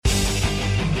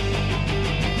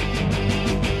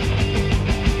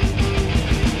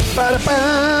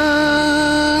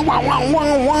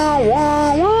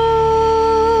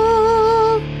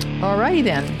Alrighty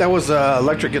then. That was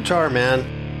electric guitar,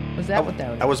 man. Was that what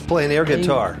that was? I was playing air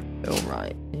guitar.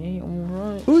 Alright.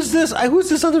 Who's this? Who's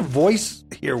this other voice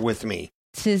here with me?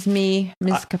 This is me,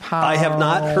 Ms. Kapow. I have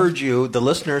not heard you. The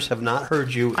listeners have not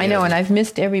heard you. I know, and I've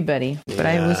missed everybody. But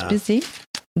I was busy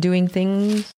doing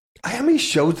things. How many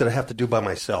shows did I have to do by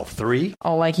myself? 3?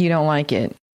 Oh, like you don't like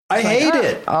it. I hate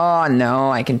it. Oh,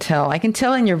 no, I can tell. I can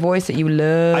tell in your voice that you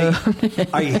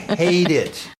love I hate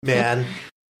it, man.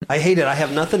 I hate it. I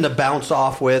have nothing to bounce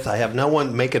off with. I have no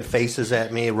one making faces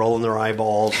at me, rolling their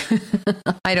eyeballs.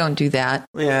 I don't do that.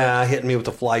 Yeah, hitting me with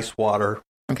the fly swatter.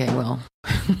 Okay, well.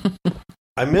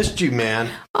 I missed you, man.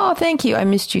 Oh, thank you. I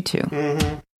missed you too.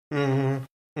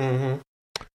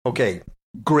 Okay,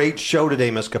 great show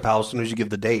today, Ms. Kapow, as soon as you give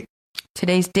the date.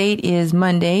 Today's date is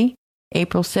Monday,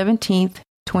 April 17th,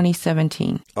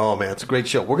 2017. Oh, man, it's a great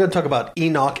show. We're going to talk about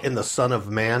Enoch and the Son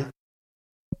of Man.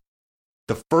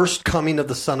 The first coming of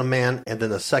the Son of Man and then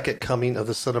the second coming of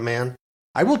the Son of Man.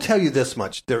 I will tell you this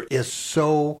much. There is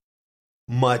so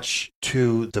much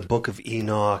to the book of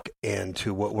Enoch and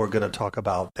to what we're going to talk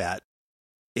about that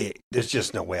there's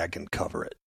just no way I can cover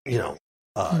it, in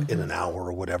an hour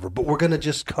or whatever. But we're going to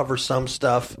just cover some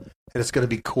stuff, and it's going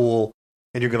to be cool,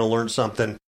 and you're going to learn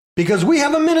something. Because we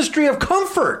have a ministry of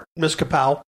comfort, Ms.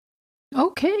 Kapow.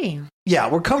 Okay. Yeah,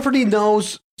 we're comforting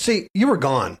those. See, you were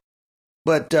gone.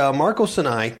 But Marcos and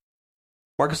I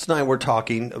were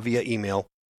talking via email.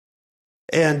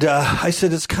 And I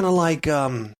said it's kind of like,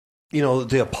 the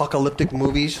apocalyptic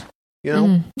movies,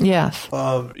 Yes.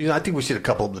 I think we've seen a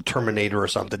couple of the Terminator or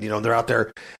something. They're out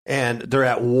there and they're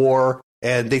at war.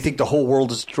 And they think the whole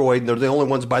world is destroyed, and they're the only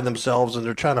ones by themselves, and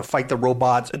they're trying to fight the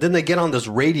robots. And then they get on this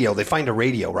radio. They find a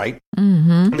radio, right?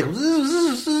 Mm-hmm. And they go,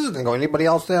 zzz, zzz, and go, anybody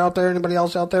else out there? Anybody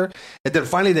else out there? And then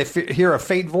finally they hear a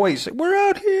faint voice. We're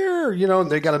out here, and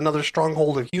they got another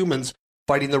stronghold of humans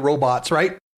fighting the robots,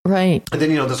 right? Right. And then,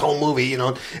 this whole movie,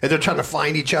 and they're trying to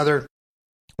find each other.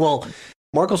 Well,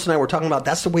 Marcos and I were talking about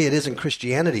that's the way it is in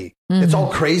Christianity. Mm-hmm. It's all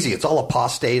crazy. It's all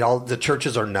apostate. All the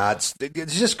churches are nuts.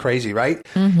 It's just crazy, right?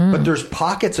 Mm-hmm. But there's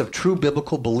pockets of true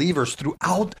biblical believers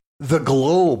throughout the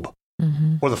globe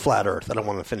or the flat earth. I don't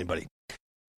want to offend anybody.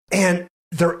 And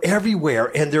they're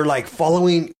everywhere, and they're like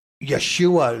following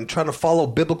Yeshua and trying to follow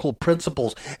biblical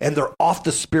principles, and they're off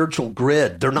the spiritual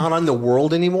grid. They're not on the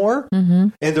world anymore,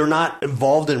 and they're not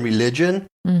involved in religion,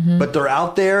 but they're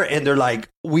out there, and they're like,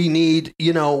 we need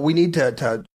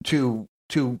to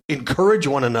encourage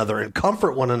one another and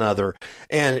comfort one another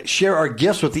and share our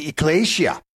gifts with the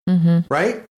ecclesia,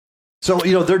 right? So,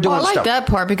 they're doing I like stuff. that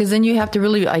part, because then you have to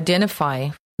really identify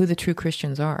who the true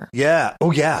Christians are. Yeah.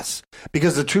 Oh, yes.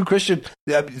 Because the true Christian,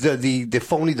 the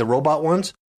phony, the robot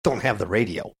ones, don't have the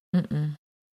radio. Mm-mm.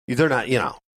 They're not,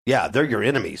 they're your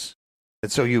enemies.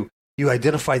 And so you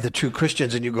identify the true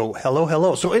Christians and you go, hello,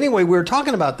 hello. So anyway, we were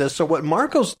talking about this. So what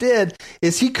Marcos did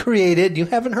is he created, you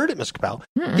haven't heard it, Ms. Kapow,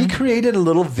 he created a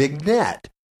little vignette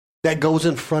that goes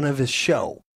in front of his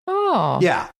show. Oh.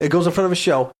 Yeah, it goes in front of his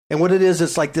show. And what it is,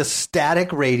 it's like this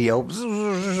static radio,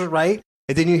 right?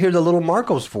 And then you hear the little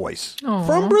Marcos voice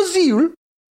from Brazil.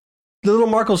 The little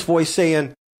Marcos voice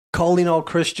saying, calling all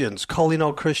Christians, calling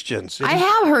all Christians. I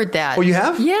have heard that. Oh, you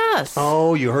have? Yes.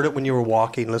 Oh, you heard it when you were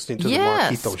walking, listening to the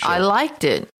Marquito show. I liked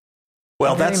it.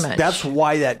 Well, that's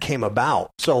why that came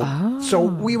about. So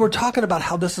we were talking about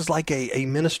how this is like a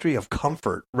ministry of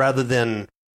comfort rather than,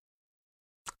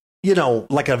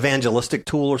 like an evangelistic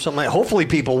tool or something. Hopefully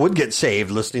people would get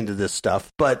saved listening to this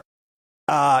stuff, but,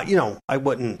 I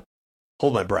wouldn't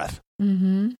hold my breath.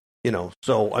 Mm-hmm.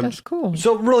 So that's cool.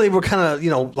 So really, we're kind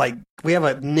of, like we have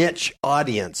a niche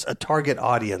audience, a target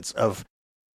audience of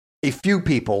a few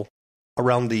people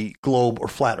around the globe or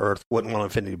flat earth. Wouldn't want to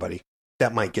offend anybody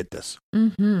that might get this.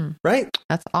 Mm-hmm. Right?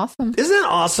 That's awesome. Isn't that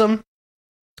awesome?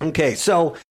 Okay.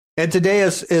 So, and today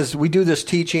as we do this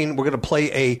teaching, we're going to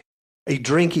play a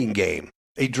drinking game,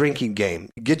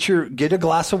 Get a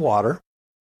glass of water,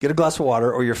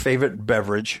 or your favorite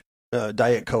beverage,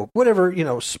 Diet Coke, whatever,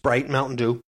 Sprite, Mountain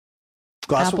Dew.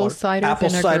 Apple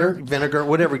cider vinegar,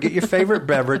 whatever. Get your favorite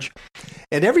beverage.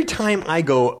 And every time I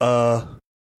go,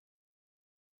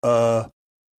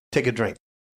 take a drink.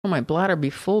 Oh, my bladder be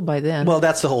full by then. Well,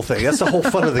 that's the whole thing. That's the whole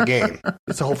fun of the game.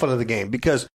 It's the whole fun of the game.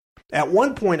 Because at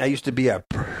one point I used to be a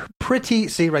pretty,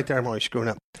 see right there, I'm always screwing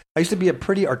up. I used to be a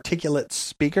pretty articulate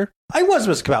speaker. I was,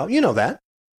 Ms. Cabal. You know that.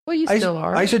 Well, you still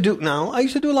are. I used to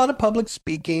do a lot of public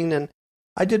speaking, and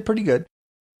I did pretty good.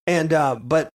 And,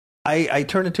 but I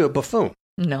turned into a buffoon.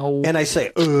 No. And I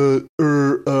say,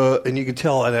 and you can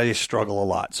tell, and I just struggle a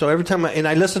lot. So every time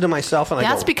I listen to myself, and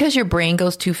That's because your brain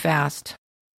goes too fast.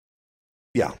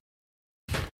 Yeah.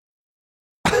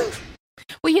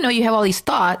 Well, you have all these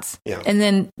thoughts, Yeah. and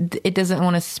then it doesn't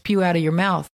want to spew out of your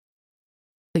mouth.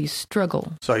 So you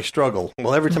struggle. So I struggle.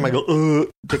 Well, every time I go,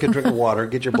 take a drink of water,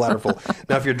 get your bladder full.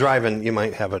 Now, if you're driving, you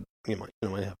might have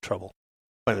trouble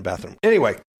finding a bathroom.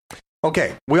 Anyway,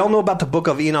 okay, we all know about the Book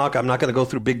of Enoch. I'm not going to go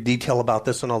through big detail about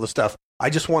this and all this stuff. I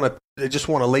just want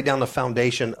to lay down the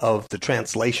foundation of the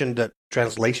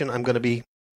translation I'm going to be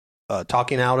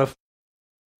talking out of.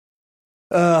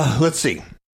 Let's see.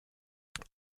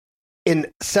 In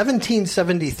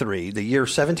 1773, the year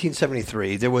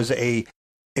 1773, there was a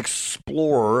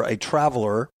explorer, a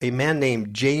traveler, a man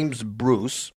named James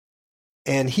Bruce,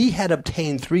 and he had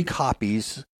obtained 3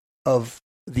 copies of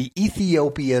the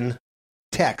Ethiopian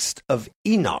text of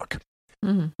Enoch.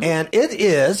 Mm-hmm. And it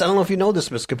is, I don't know if you know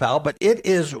this, Ms. Kapow, but it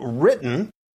is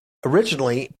written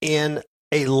originally in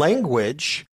a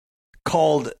language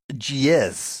called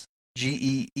Ge'ez,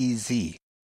 Geez,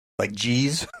 like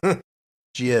G's,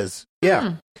 Ge'ez.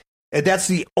 Yeah. And that's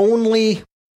the only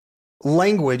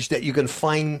language that you can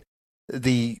find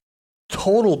the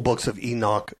total books of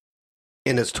Enoch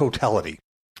in its totality.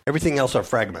 Everything else are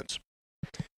fragments.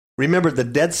 Remember, the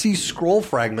Dead Sea Scroll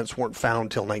fragments weren't found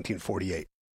until 1948.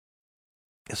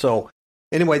 So,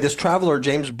 anyway, this traveler,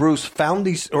 James Bruce, found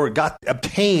these, or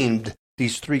obtained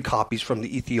these 3 copies from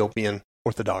the Ethiopian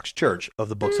Orthodox Church of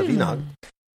the books of Enoch.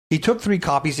 He took 3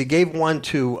 copies. He gave one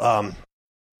to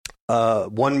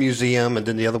one museum, and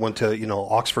then the other one to,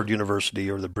 Oxford University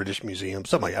or the British Museum,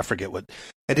 something like that, I forget what.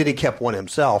 And then he kept one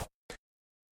himself.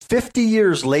 50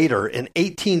 years later, in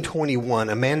 1821,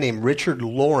 a man named Richard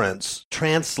Lawrence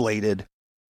translated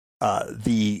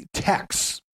the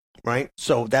texts, right?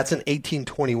 So that's in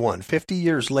 1821, 50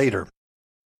 years later.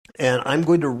 And I'm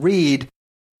going to read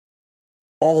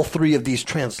all 3 of these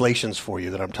translations for you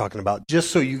that I'm talking about,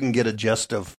 just so you can get a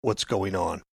gist of what's going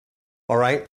on. All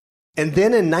right? And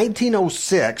then in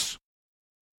 1906,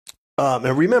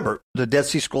 and remember, the Dead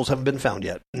Sea Scrolls haven't been found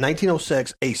yet. In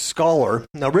 1906, a scholar,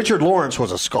 now Richard Lawrence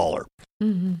was a scholar,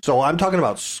 so I'm talking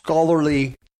about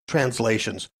scholarly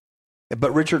translations,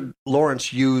 but Richard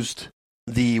Lawrence used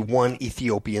the one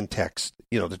Ethiopian text,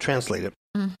 to translate it.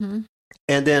 Mm-hmm.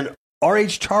 And then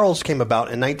R.H. Charles came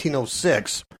about in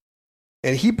 1906,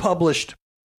 and he published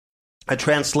a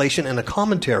translation and a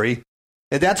commentary,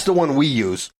 and that's the one we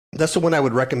use. That's the one I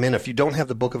would recommend. If you don't have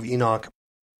the Book of Enoch,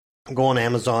 go on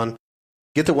Amazon,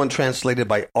 get the one translated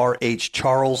by R.H.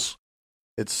 Charles.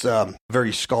 It's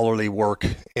very scholarly work,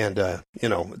 and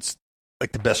it's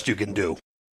like the best you can do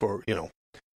for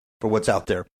what's out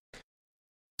there.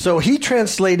 So he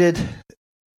translated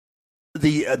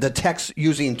the text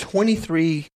using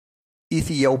 23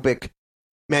 Ethiopic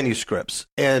manuscripts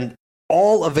and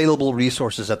all available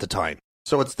resources at the time.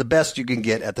 So it's the best you can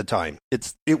get at the time.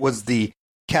 It was the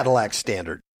Cadillac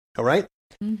Standard, all right?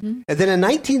 Mm-hmm. And then in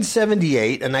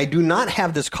 1978, and I do not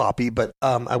have this copy, but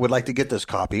I would like to get this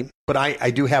copy, but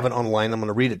I do have it online. I'm going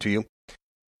to read it to you.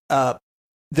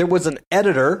 There was an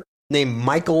editor named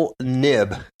Michael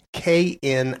Knibb,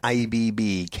 Knibb,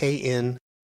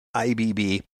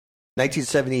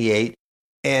 1978,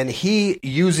 and he,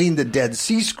 using the Dead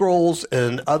Sea Scrolls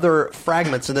and other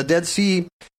fragments, in the Dead Sea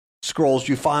Scrolls,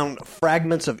 you found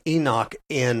fragments of Enoch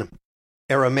in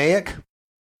Aramaic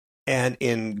and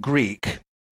in Greek,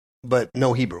 but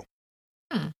no Hebrew.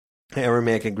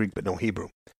 Aramaic and Greek, but no Hebrew.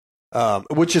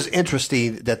 Which is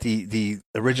interesting that the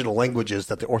original languages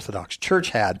that the Orthodox Church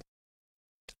had,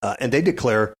 and they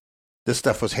declare this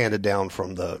stuff was handed down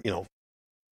from the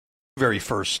very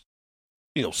first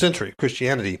century of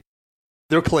Christianity.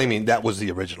 They're claiming that was the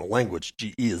original language,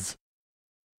 Ge'ez,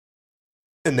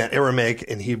 and that Aramaic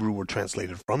and Hebrew were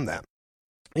translated from that.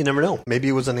 You never know. Maybe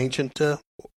it was an ancient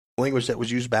language that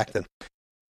was used back then.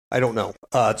 I don't know.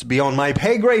 It's beyond my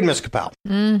pay grade, Ms. Kapow.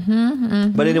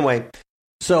 But anyway,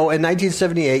 so in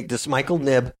 1978, this Michael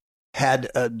Knibb had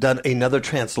done another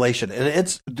translation, and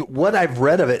it's what I've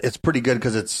read of it. It's pretty good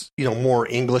because it's more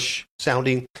English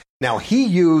sounding. Now he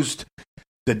used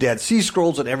the Dead Sea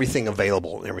Scrolls and everything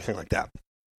available and everything like that.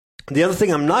 The other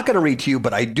thing I'm not going to read to you,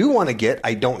 but I do want to get,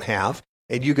 I don't have,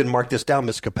 and you can mark this down,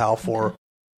 Ms. Kapow,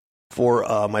 for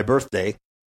my birthday.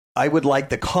 I would like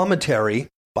the commentary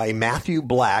by Matthew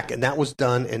Black, and that was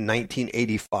done in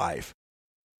 1985.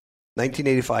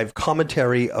 1985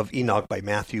 commentary of Enoch by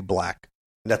Matthew Black.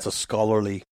 That's a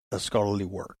scholarly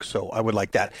work. So I would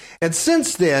like that. And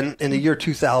since then, in the year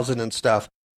 2000 and stuff,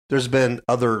 there's been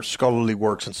other scholarly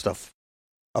works and stuff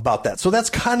about that. So that's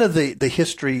kind of the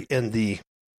history and the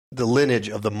lineage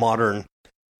of the modern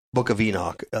Book of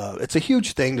Enoch. It's a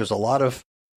huge thing. There's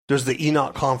the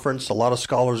Enoch Conference. A lot of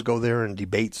scholars go there and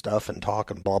debate stuff and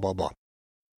talk and blah, blah, blah.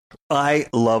 I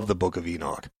love the Book of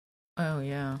Enoch. Oh,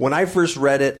 yeah. When I first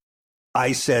read it,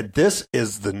 I said, this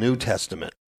is the New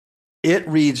Testament. It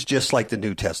reads just like the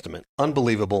New Testament.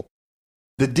 Unbelievable.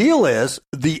 The deal is,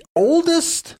 the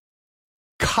oldest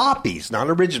copies, not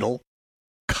original,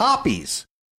 copies,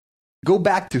 go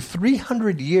back to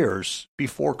 300 years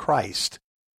before Christ.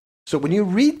 So when you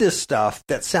read this stuff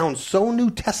that sounds so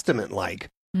New Testament-like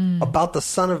about the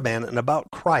Son of Man and about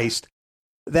Christ,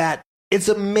 that it's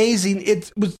amazing.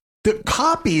 The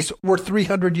copies were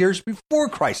 300 years before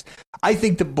Christ. I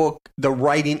think the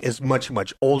writing is much,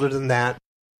 much older than that.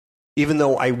 Even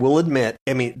though I will admit,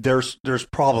 I mean, there's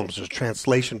problems. There's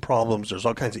translation problems. There's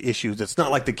all kinds of issues. It's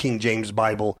not like the King James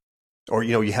Bible, or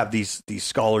you have these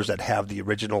scholars that have the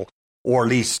original, or at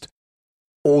least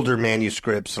older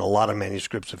manuscripts and a lot of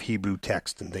manuscripts of Hebrew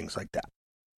text and things like that.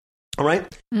 All right?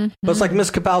 Mm-hmm. But it's like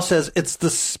Miss Kapow says, it's the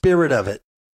spirit of it.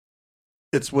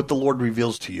 It's what the Lord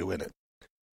reveals to you in it.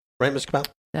 Right, Miss Kapow?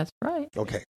 That's right.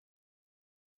 Okay.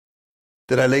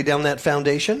 Did I lay down that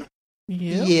foundation?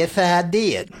 Yep. Yes, I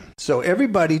did. So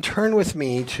everybody turn with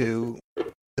me to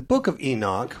the Book of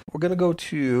Enoch. We are going to go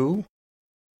to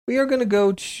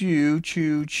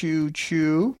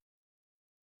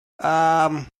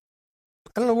I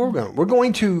don't know where we're going. We're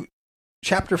going to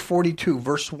chapter 42,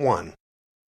 verse 1.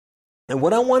 And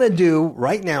what I want to do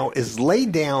right now is lay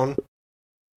down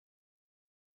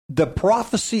the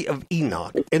prophecy of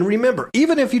Enoch. And remember,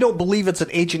 even if you don't believe it's an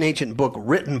ancient book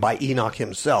written by Enoch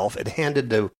himself, it handed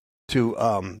to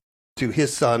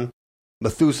his son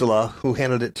Methuselah, who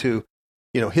handed it to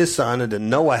his son, and then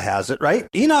Noah has it, right?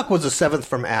 Enoch was the seventh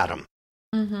from Adam,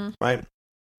 right?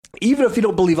 Even if you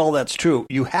don't believe all that's true,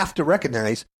 you have to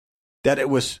recognize that it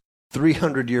was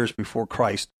 300 years before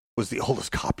Christ was the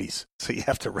oldest copies. So you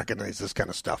have to recognize this kind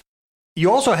of stuff.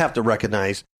 You also have to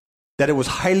recognize that it was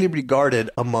highly regarded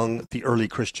among the early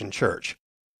Christian church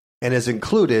and is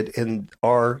included in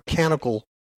our canonical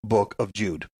book of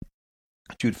Jude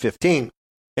 15.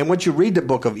 And once you read the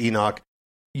book of Enoch,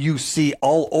 you see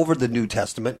all over the New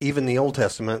Testament, even the Old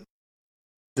Testament,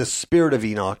 the spirit of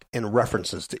Enoch and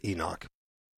references to Enoch.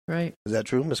 Right. Is that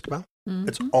true, Ms. Kapow? Mm-hmm.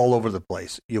 It's all over the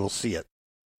place. You will see it.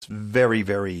 It's very,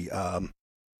 very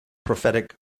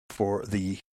prophetic for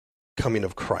the coming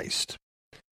of Christ.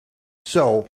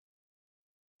 So,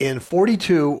 in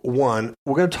 42:1,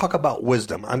 we're going to talk about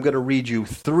wisdom. I'm going to read you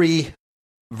 3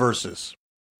 verses.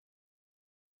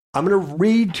 I'm going to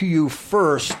read to you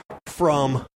first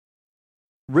from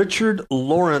Richard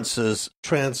Lawrence's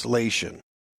translation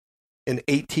in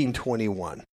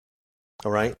 1821.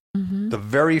 All right? Mm-hmm. The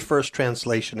very first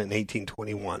translation in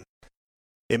 1821.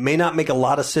 It may not make a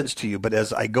lot of sense to you, but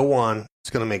as I go on, it's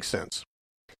going to make sense.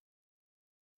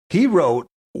 He wrote,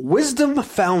 "Wisdom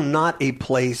found not a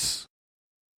place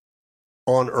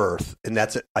on earth," and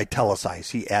that's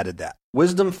italicized. He added that.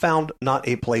 "Wisdom found not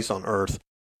a place on earth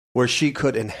where she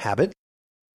could inhabit.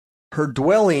 Her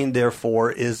dwelling,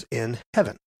 therefore, is in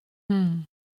heaven.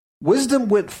 Wisdom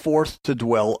went forth to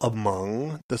dwell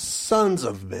among the sons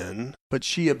of men, but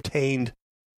she obtained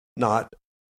not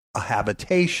a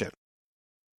habitation.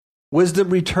 Wisdom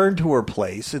returned to her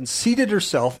place and seated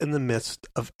herself in the midst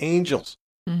of angels.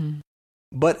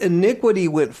 But iniquity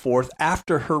went forth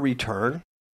after her return,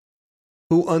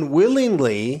 who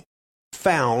unwillingly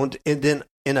found," and then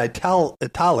in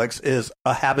italics is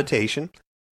a habitation,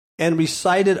 "and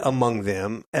resided among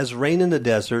them as rain in the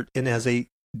desert and as a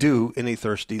dew in a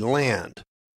thirsty land."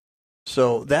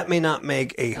 So that may not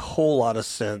make a whole lot of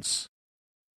sense.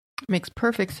 Makes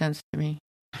perfect sense to me.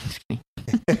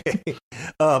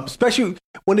 Especially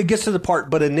when it gets to the part,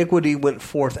 "but iniquity went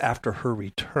forth after her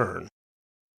return."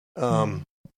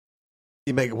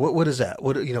 You make what is that?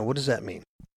 What does that mean?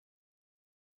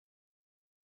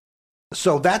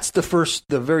 So that's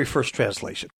the very first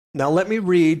translation. Now let me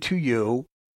read to you.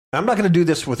 I'm not going to do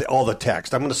this with all the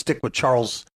text. I'm going to stick with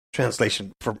Charles'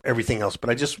 translation for everything else, but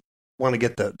I just want to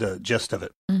get the gist of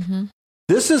it.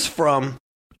 This is from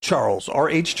Charles,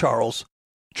 R.H. Charles,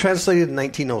 translated in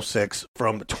 1906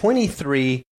 from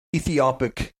 23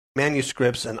 Ethiopic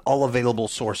manuscripts and all available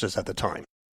sources at the time.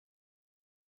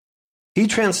 He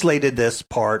translated this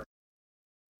part,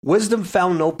 "Wisdom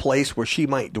found no place where she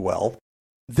might dwell.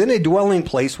 Then a dwelling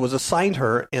place was assigned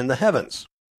her in the heavens.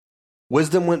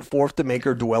 Wisdom went forth to make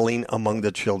her dwelling among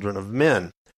the children of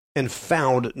men, and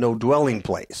found no dwelling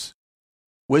place.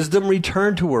 Wisdom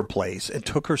returned to her place and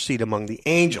took her seat among the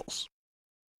angels.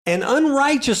 And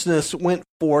unrighteousness went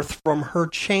forth from her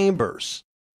chambers.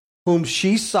 Whom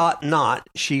she sought not,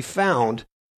 she found,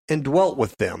 and dwelt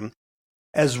with them.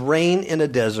 as rain in a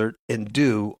desert and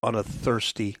dew on a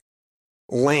thirsty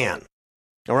land.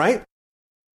 All right?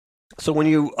 So when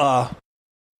you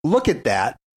look at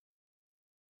that,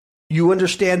 you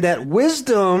understand that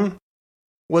wisdom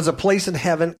was a place in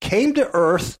heaven, came to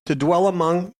earth to dwell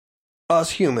among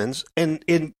us humans, and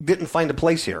it didn't find a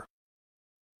place here.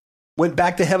 Went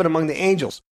back to heaven among the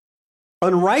angels.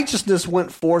 Unrighteousness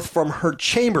went forth from her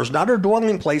chambers, not her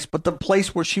dwelling place, but the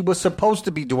place where she was supposed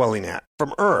to be dwelling at,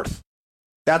 from earth.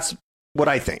 That's what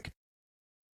I think.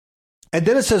 And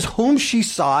then it says, whom she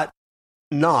sought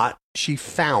not, she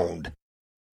found.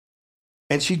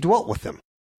 And she dwelt with them.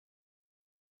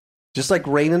 Just like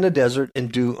rain in the desert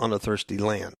and dew on a thirsty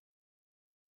land.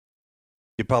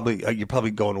 You're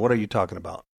probably going, what are you talking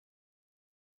about?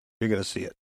 You're going to see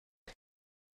it.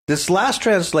 This last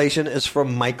translation is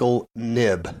from Michael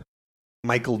Knibb.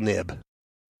 Michael Knibb.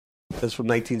 That's from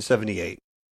 1978.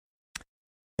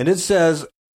 And it says,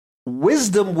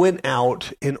 wisdom went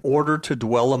out in order to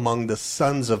dwell among the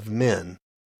sons of men,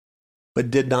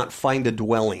 but did not find a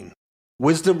dwelling.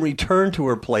 Wisdom returned to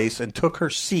her place and took her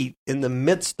seat in the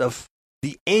midst of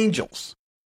the angels.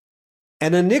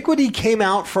 And iniquity came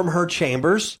out from her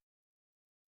chambers.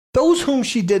 Those whom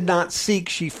she did not seek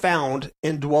she found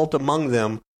and dwelt among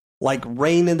them, like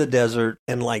rain in the desert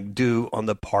and like dew on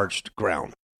the parched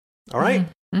ground. All right?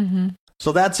 Mm-hmm.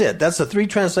 So that's it. That's the three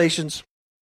translations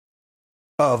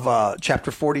of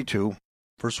chapter 42,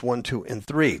 verse 1, 2, and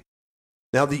 3.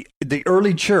 Now, the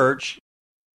early church,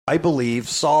 I believe,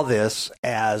 saw this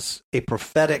as a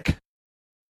prophetic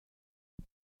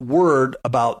word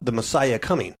about the Messiah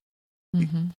coming,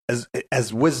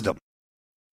 as wisdom.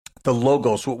 The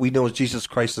Logos, what we know as Jesus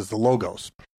Christ as the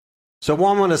Logos. So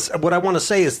what I want to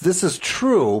say is this is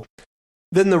true.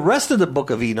 Then the rest of the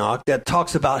book of Enoch that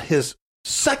talks about his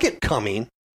second coming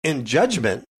in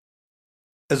judgment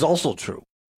is also true.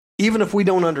 Even if we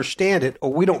don't understand it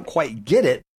or we don't quite get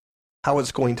it, how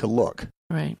it's going to look.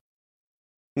 Right.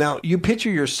 Now, you picture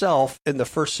yourself in the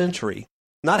first century,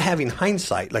 not having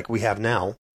hindsight like we have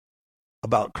now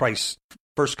about Christ's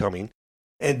first coming,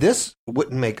 and this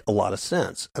wouldn't make a lot of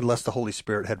sense unless the Holy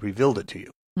Spirit had revealed it to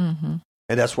you. Mm-hmm.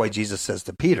 And that's why Jesus says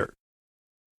to Peter,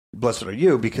 blessed are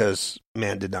you because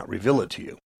man did not reveal it to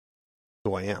you,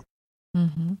 who I am.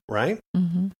 Mm-hmm. Right?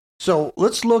 Mm-hmm. So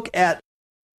let's look at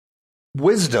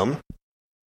wisdom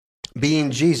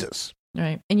being Jesus.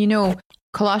 Right. And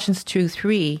Colossians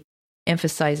 2:3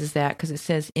 emphasizes that because it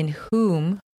says, in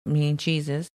whom, meaning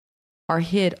Jesus, are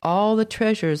hid all the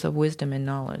treasures of wisdom and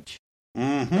knowledge.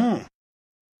 Mm-hmm.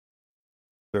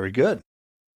 Very good.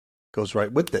 Goes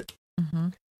right with it. Mm-hmm.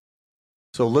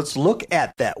 So let's look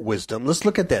at that wisdom. Let's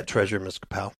look at that treasure, Ms.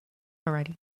 Kapow.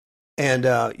 Alrighty. And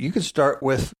you can start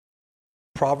with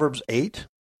Proverbs 8.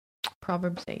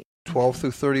 Proverbs 8. 12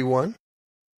 through 31.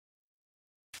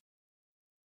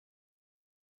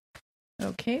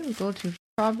 Okay, we go to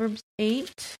Proverbs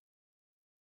 8,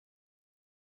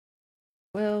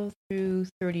 12 through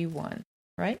 31,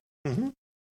 right? Mm-hmm.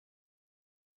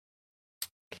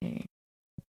 Okay.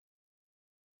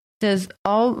 It says,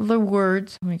 all the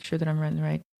words, make sure that I'm running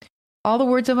right. All the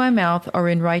words of my mouth are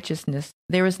in righteousness.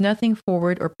 There is nothing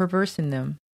forward or perverse in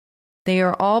them. They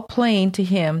are all plain to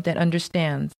him that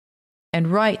understands, and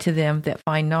right to them that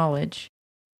find knowledge.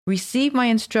 Receive my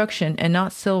instruction and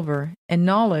not silver, and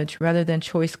knowledge rather than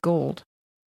choice gold.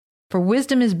 For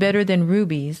wisdom is better than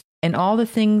rubies, and all the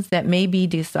things that may be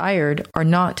desired are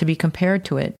not to be compared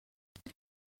to it.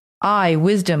 I,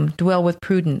 wisdom, dwell with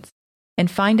prudence,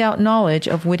 and find out knowledge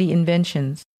of witty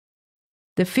inventions.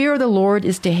 The fear of the Lord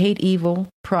is to hate evil,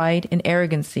 pride, and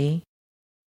arrogancy,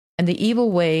 and the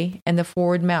evil way and the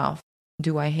forward mouth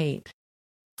do I hate.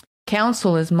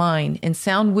 Counsel is mine, and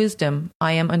sound wisdom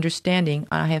I am understanding,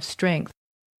 I have strength.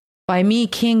 By me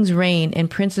kings reign, and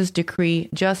princes decree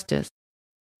justice.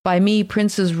 By me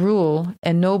princes rule,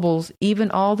 and nobles,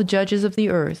 even all the judges of the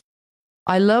earth.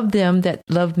 I love them that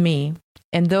love me,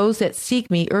 and those that seek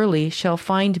me early shall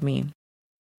find me.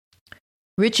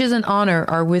 Riches and honor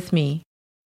are with me,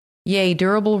 yea,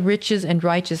 durable riches and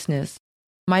righteousness.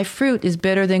 My fruit is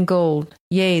better than gold,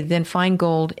 yea, than fine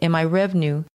gold, and my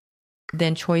revenue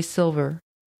than choice silver.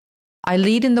 I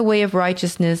lead in the way of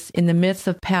righteousness in the midst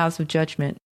of paths of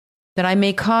judgment, that I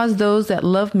may cause those that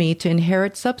love me to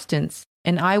inherit substance,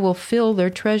 and I will fill their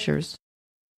treasures.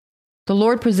 The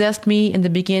Lord possessed me in the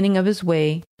beginning of his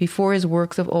way, before his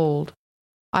works of old.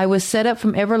 I was set up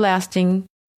from everlasting,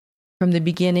 from the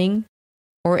beginning,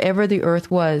 or ever the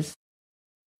earth was.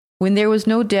 When there was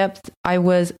no depth, I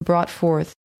was brought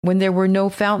forth, when there were no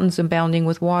fountains abounding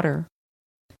with water.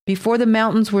 Before the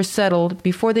mountains were settled,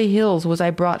 before the hills was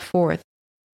I brought forth.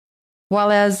 while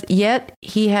as yet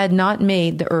he had not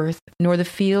made the earth, nor the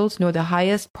fields, nor the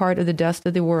highest part of the dust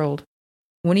of the world.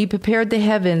 When he prepared the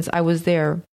heavens, I was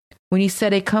there. When he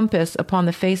set a compass upon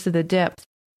the face of the depths,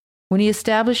 when he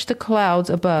established the clouds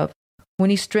above, when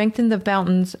he strengthened the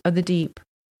fountains of the deep,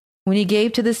 when he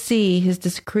gave to the sea his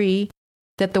decree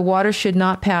that the water should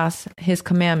not pass his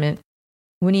commandment,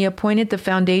 when he appointed the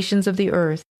foundations of the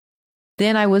earth,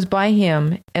 then I was by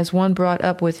him as one brought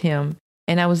up with him,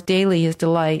 and I was daily his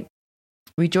delight,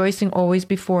 rejoicing always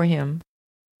before him,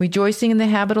 rejoicing in the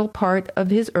habitable part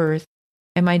of his earth,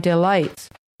 and my delights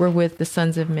were with the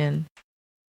sons of men.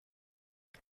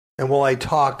 And while I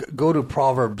talk, go to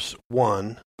Proverbs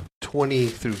 1, 20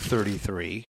 through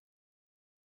 33.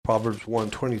 Proverbs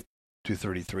 1, 20 through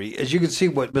 33. As you can see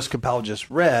what Ms. Capel just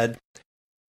read,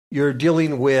 you're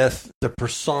dealing with the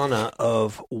persona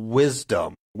of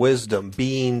wisdom. Wisdom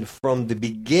being from the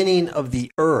beginning of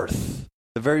the earth,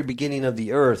 the very beginning of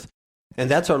the earth. And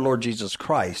that's our Lord Jesus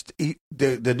Christ.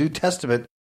 The New Testament,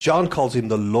 John calls him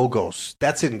the Logos.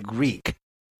 That's in Greek.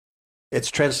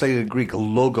 It's translated in Greek,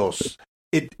 Logos.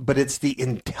 But it's the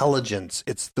intelligence,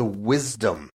 it's the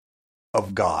wisdom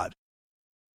of God.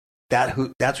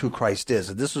 That's who Christ is.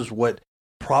 And this is what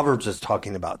Proverbs is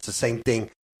talking about. It's the same thing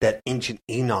that ancient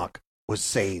Enoch was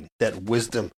saying, that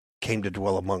wisdom came to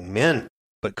dwell among men,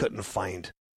 but couldn't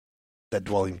find that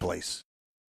dwelling place.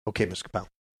 Okay, Ms. Capel.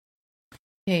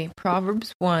 Okay,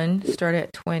 Proverbs 1, start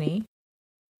at 20.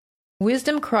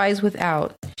 Wisdom cries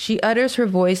without. She utters her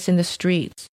voice in the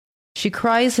streets. She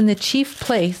cries in the chief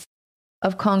place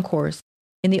of concourse,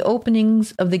 in the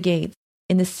openings of the gates.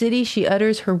 In the city she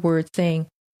utters her words, saying,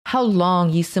 How long,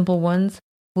 ye simple ones,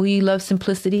 will ye love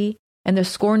simplicity, and the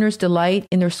scorners delight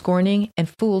in their scorning,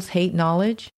 and fools hate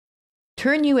knowledge?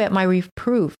 Turn you at my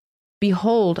reproof.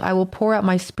 Behold, I will pour out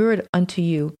my spirit unto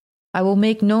you. I will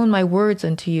make known my words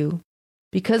unto you.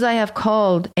 Because I have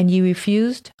called, and ye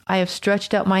refused, I have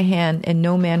stretched out my hand, and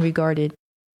no man regarded.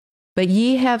 But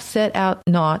ye have set out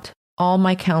not all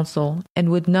my counsel, and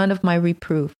would none of my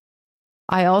reproof.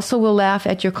 I also will laugh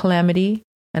at your calamity,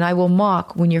 and I will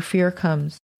mock when your fear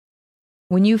comes.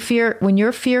 When your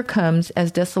fear comes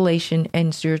as desolation,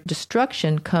 and your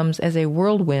destruction comes as a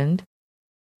whirlwind,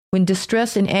 when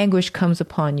distress and anguish comes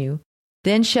upon you,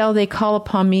 then shall they call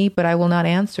upon me, but I will not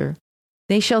answer.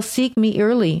 They shall seek me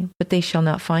early, but they shall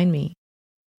not find me.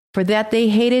 For that they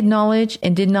hated knowledge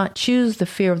and did not choose the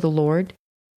fear of the Lord,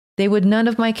 they would none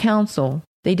of my counsel.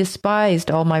 They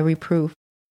despised all my reproof.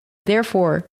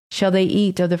 Therefore shall they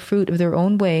eat of the fruit of their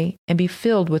own way, and be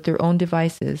filled with their own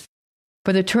devices.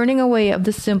 For the turning away of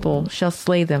the simple shall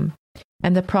slay them,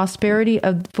 and the prosperity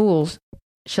of fools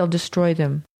shall destroy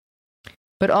them.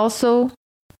 But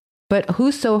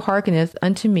whoso hearkeneth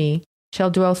unto me shall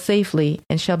dwell safely,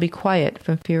 and shall be quiet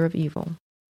from fear of evil.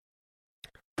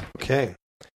 Okay.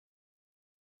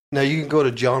 Now you can go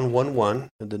to John 1:1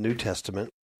 in the New Testament.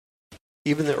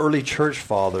 Even the early church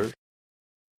father,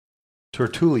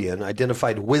 Tertullian,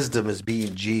 identified wisdom as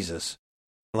being Jesus.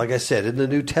 Like I said, in the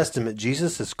New Testament,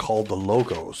 Jesus is called the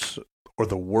Logos, or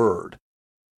the Word.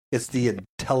 It's the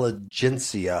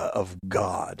intelligentsia of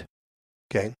God.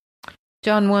 Okay?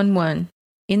 John 1:1.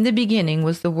 In the beginning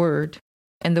was the Word,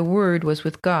 and the Word was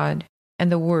with God,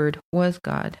 and the Word was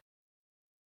God.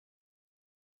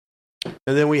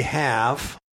 And then we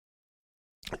have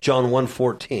John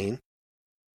 1:14.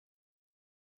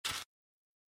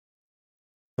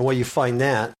 And while you find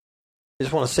that, I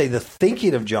just want to say the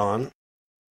thinking of John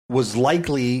was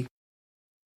likely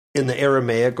in the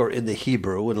Aramaic or in the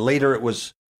Hebrew, and later it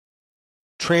was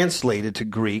translated to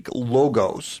Greek,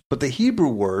 logos. But the Hebrew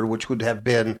word, which would have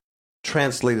been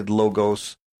translated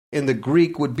logos, in the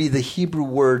Greek would be the Hebrew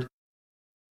word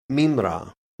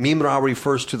mimra. Mimra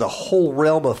refers to the whole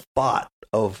realm of thought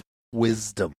of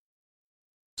wisdom.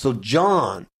 So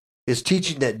John is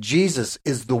teaching that Jesus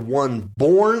is the one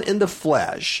born in the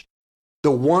flesh,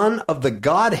 the one of the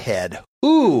Godhead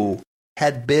who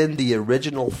had been the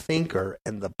original thinker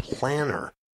and the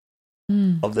planner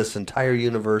of this entire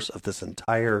universe, of this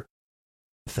entire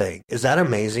thing. Is that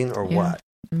amazing or what?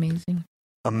 Amazing.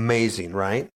 Amazing,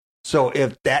 right? So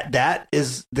if that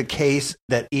is the case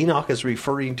that Enoch is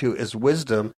referring to as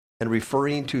wisdom and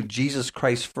referring to Jesus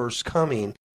Christ's first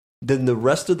coming, then the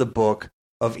rest of the book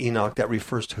of Enoch that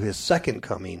refers to his second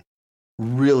coming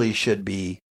really should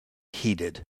be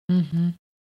heeded. Mm-hmm.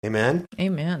 Amen?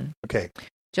 Amen. Okay.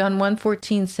 John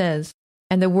 1:14 says,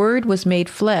 And the Word was made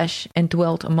flesh and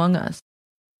dwelt among us,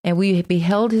 and we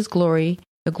beheld his glory,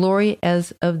 the glory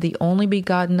as of the only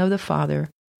begotten of the Father,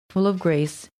 full of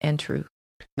grace and truth.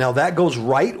 Now that goes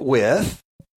right with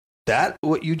that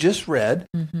what you just read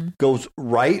Mm-hmm. goes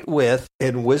right with,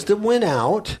 and wisdom went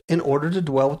out in order to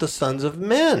dwell with the sons of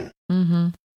men. Mm-hmm.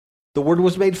 The word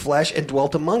was made flesh and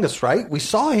dwelt among us, right? We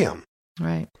saw him.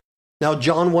 Right. Now,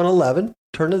 John 1:11,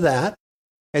 turn to that.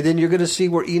 And then you're going to see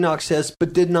where Enoch says,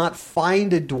 but did not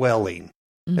find a dwelling.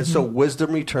 Mm-hmm. And so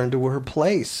wisdom returned to her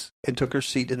place and took her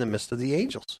seat in the midst of the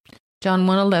angels. John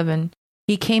 1:11,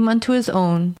 he came unto his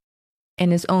own,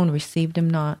 and his own received him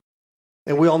not.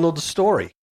 And we all know the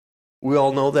story. We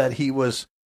all know that he was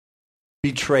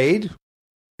betrayed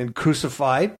and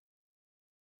crucified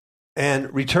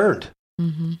and returned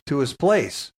Mm-hmm. to his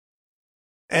place.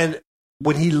 And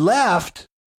when he left,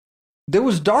 there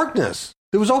was darkness.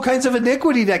 There was all kinds of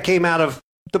iniquity that came out of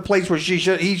the place where he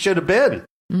should have been,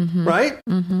 Mm-hmm. right?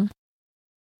 Mm-hmm.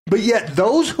 But yet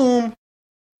those whom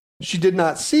she did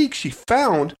not seek, she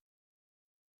found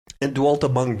and dwelt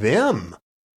among them.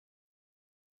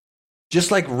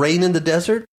 Just like rain in the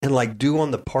desert and like dew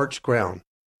on the parched ground.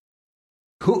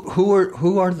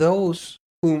 Who are those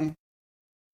whom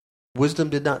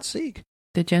wisdom did not seek?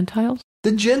 The Gentiles?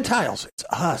 The Gentiles. It's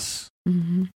us.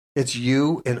 Mm-hmm. It's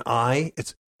you and I.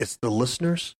 It's the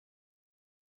listeners.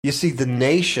 You see, the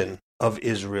nation of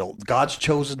Israel, God's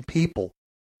chosen people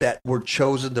that were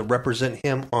chosen to represent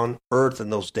him on earth in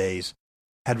those days,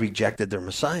 had rejected their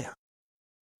Messiah.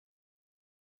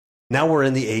 Now we're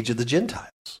in the age of the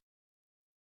Gentiles.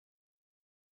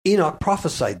 Enoch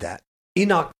prophesied that.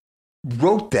 Enoch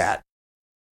wrote that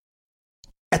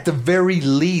at the very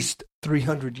least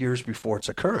 300 years before its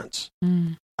occurrence.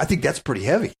 Mm. I think that's pretty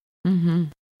heavy. Mm-hmm.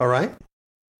 All right?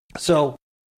 So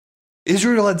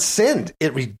Israel had sinned.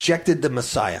 It rejected the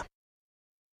Messiah.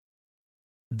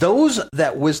 Those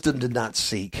that wisdom did not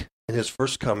seek in his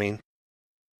first coming,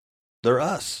 they're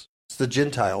us. It's the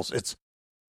Gentiles. It's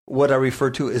what I refer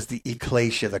to as the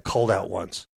ecclesia, the called out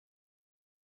ones,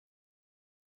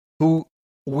 who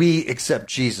we accept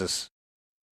Jesus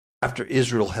after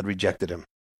Israel had rejected him.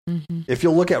 Mm-hmm. If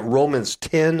you'll look at Romans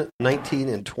 10, 19,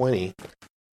 and 20,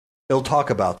 it'll talk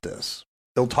about this.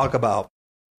 It'll talk about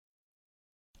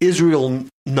Israel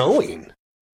knowing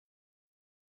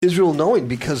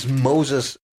because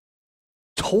Moses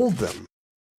told them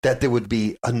that there would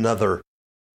be another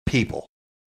people,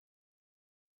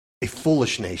 a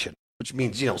foolish nation, which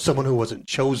means, someone who wasn't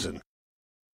chosen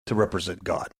to represent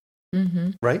God.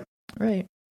 Mm-hmm. Right? Right.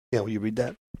 Yeah, will you read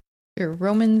that? Here,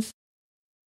 Romans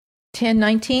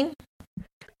 10:19.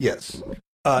 Yes.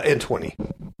 And 20.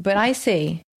 But I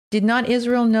say, did not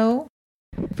Israel know?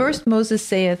 First Moses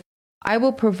saith, I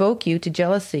will provoke you to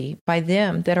jealousy by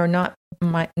them that are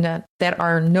that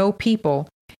are no people,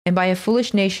 and by a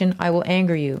foolish nation I will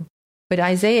anger you. But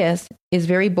Isaiah is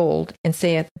very bold, and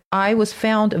saith, I was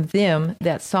found of them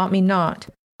that sought me not.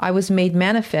 I was made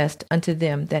manifest unto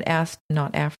them that asked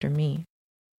not after me.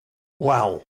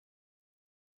 Wow.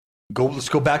 Let's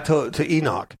go back to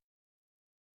Enoch.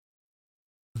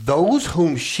 Those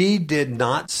whom she did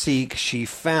not seek, she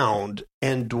found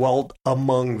and dwelt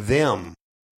among them,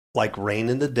 like rain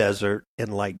in the desert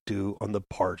and like dew on the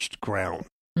parched ground.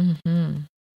 Mm-hmm.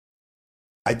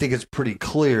 I think it's pretty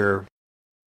clear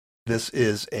this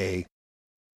is a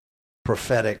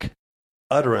prophetic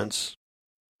utterance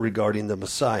regarding the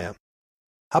Messiah.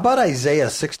 How about Isaiah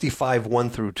 65, 1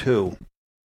 through 2?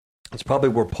 It's probably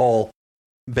where Paul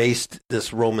based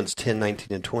this Romans 10, 19,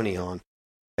 and 20 on.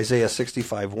 Isaiah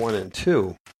 65, 1 and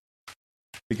 2.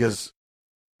 Because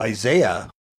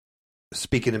Isaiah,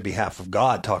 speaking in behalf of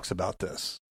God, talks about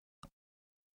this.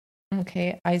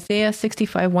 Okay, Isaiah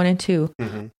 65, 1 and 2.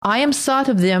 Mm-hmm. I am sought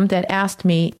of them that asked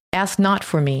not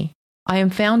for me. I am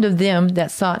found of them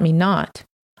that sought me not.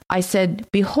 I said,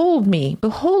 behold me,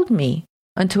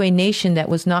 unto a nation that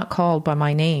was not called by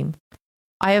my name.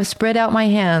 I have spread out my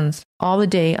hands all the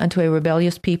day unto a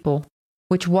rebellious people,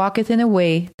 which walketh in a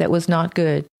way that was not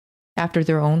good, after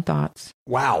their own thoughts.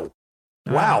 Wow.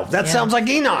 That sounds like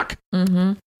Enoch.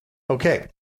 Mm-hmm. Okay.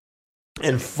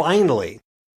 And finally,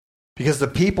 because the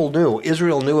people knew,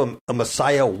 Israel knew a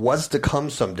Messiah was to come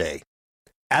someday,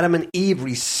 Adam and Eve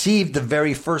received the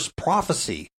very first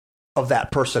prophecy of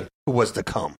that person who was to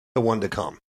come, the one to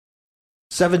come.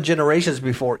 7 generations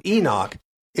before Enoch,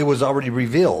 it was already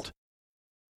revealed.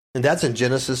 And that's in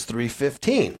Genesis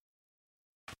 3:15.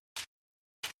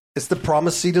 It's the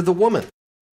promised seed of the woman.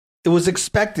 It was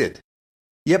expected.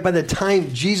 Yet by the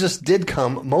time Jesus did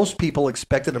come, most people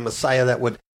expected a Messiah that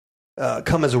would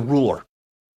come as a ruler.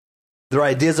 Their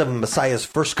ideas of a Messiah's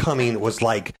first coming was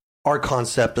like our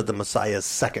concept of the Messiah's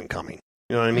second coming.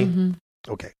 You know what I mean?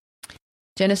 Mm-hmm. Okay.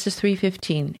 Genesis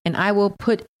 3:15. And I will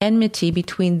put enmity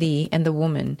between thee and the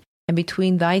woman, and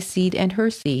between thy seed and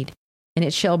her seed, and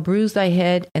it shall bruise thy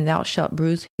head, and thou shalt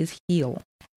bruise his heel.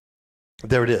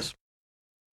 There it is.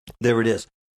 There it is.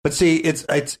 But see,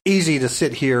 it's easy to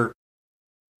sit here,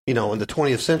 in the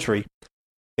 20th century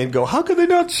and go, how could they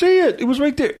not see it? It was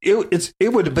right there.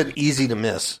 It would have been easy to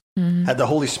miss had the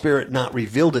Holy Spirit not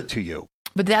revealed it to you.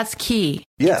 But that's key.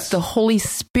 Yes. It's the Holy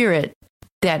Spirit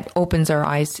that opens our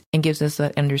eyes and gives us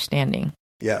that understanding.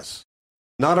 Yes.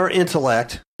 Not our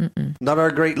intellect, not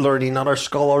our great learning, not our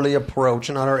scholarly approach,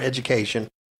 not our education,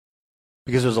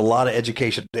 because there's a lot of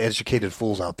educated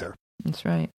fools out there. That's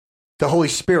right. The Holy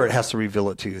Spirit has to reveal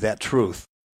it to you, that truth.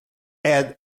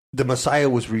 And the Messiah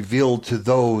was revealed to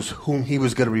those whom he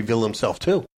was going to reveal himself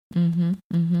to. Mm-hmm.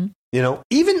 Mm-hmm.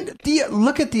 Even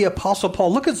look at the Apostle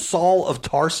Paul. Look at Saul of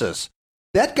Tarsus.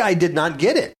 That guy did not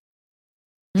get it.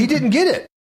 He didn't get it.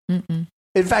 Mm-mm.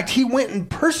 In fact, he went and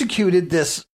persecuted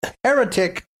this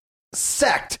heretic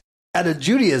sect out of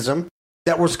Judaism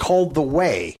that was called the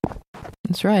Way.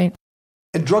 That's right.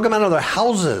 And drug them out of their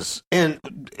houses. And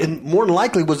more than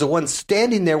likely was the one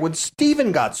standing there when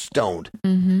Stephen got stoned.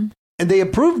 Mm-hmm. And they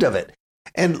approved of it.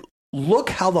 And look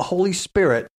how the Holy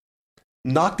Spirit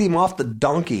knocked him off the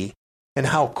donkey and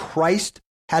how Christ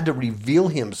had to reveal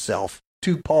himself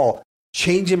to Paul,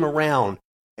 change him around,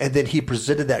 and then he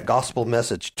presented that gospel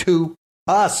message to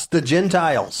us, the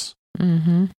Gentiles.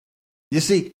 Mm-hmm. You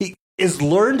see, as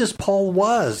learned as Paul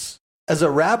was as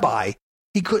a rabbi,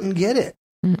 he couldn't get it.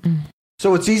 Mm-mm.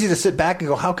 So it's easy to sit back and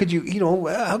go, how could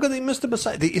how could they miss the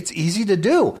Messiah? It's easy to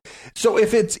do. So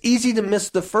if it's easy to miss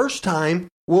the first time,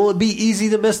 will it be easy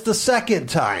to miss the second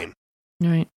time?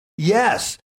 Right.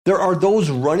 Yes, there are those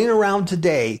running around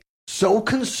today so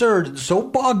concerned and so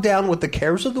bogged down with the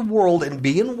cares of the world and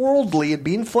being worldly and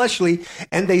being fleshly,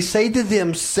 and they say to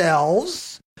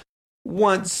themselves,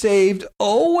 once saved,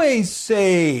 always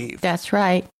saved. That's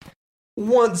right.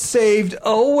 Once saved,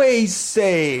 always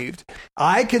saved.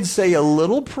 I can say a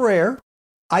little prayer.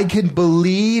 I can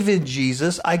believe in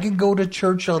Jesus. I can go to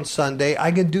church on Sunday.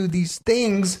 I can do these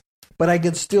things, but I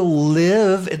can still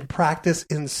live and practice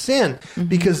in sin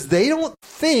because they don't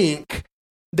think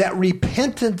that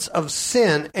repentance of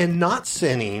sin and not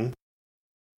sinning,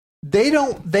 they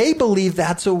believe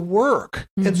that's a work.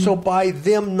 And so by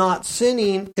them not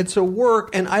sinning, it's a work,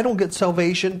 and I don't get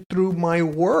salvation through my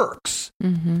works.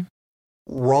 Mm-hmm.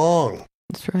 Wrong.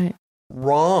 That's right.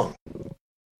 Wrong.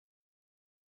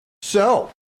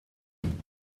 So,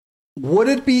 would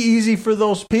it be easy for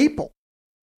those people?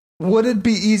 Would it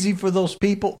be easy for those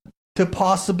people to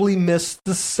possibly miss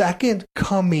the second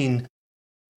coming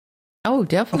Oh,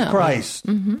 definitely. of Christ?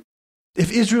 Mm-hmm.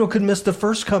 If Israel could miss the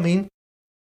first coming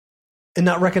and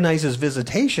not recognize his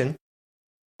visitation,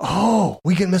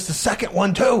 we can miss the second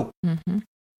one too. Mm-hmm.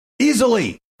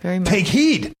 Easily. Very much. Take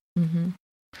heed. Mm-hmm.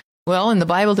 Well, in the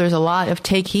Bible, there's a lot of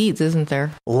take heeds, isn't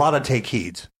there? A lot of take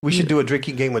heeds. We should do a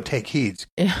drinking game with take heeds.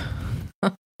 Yeah.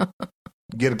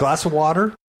 Get a glass of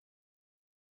water.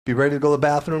 Be ready to go to the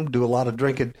bathroom. Do a lot of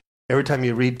drinking. Every time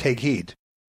you read, take heed.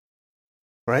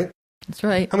 Right? That's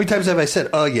right. How many times have I said,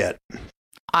 yet?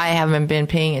 I haven't been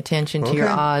paying attention to your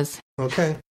ahs.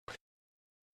 Okay.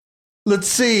 Let's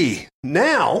see.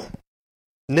 Now,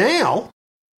 the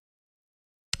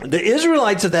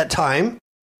Israelites at that time,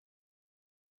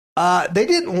 they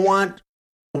didn't want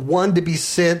one to be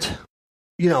sent,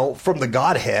 from the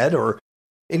Godhead or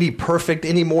any perfect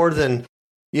any more than,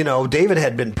 David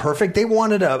had been perfect. They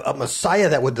wanted a Messiah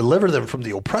that would deliver them from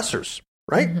the oppressors,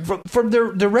 right? Mm-hmm. From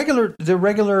their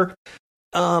regular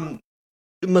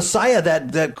Messiah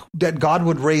that God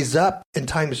would raise up in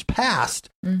times past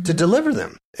to deliver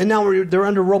them. And now they're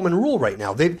under Roman rule right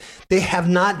now. They have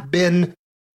not been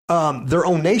their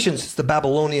own nation since the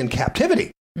Babylonian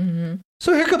captivity. Mm-hmm.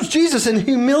 So here comes Jesus in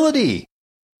humility,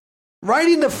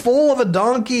 riding the foal of a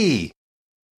donkey.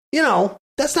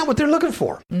 That's not what they're looking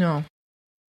for. No.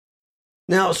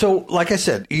 Now, so like I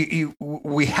said,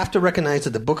 we have to recognize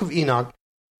that the Book of Enoch,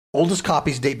 oldest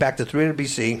copies date back to 300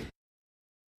 BC,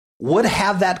 would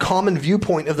have that common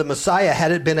viewpoint of the Messiah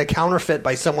had it been a counterfeit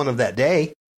by someone of that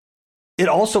day. It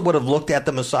also would have looked at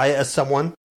the Messiah as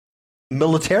someone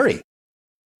military.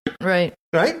 Right.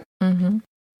 Right? Mm-hmm.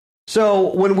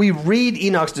 So when we read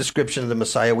Enoch's description of the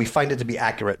Messiah, we find it to be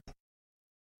accurate.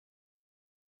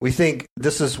 We think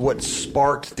this is what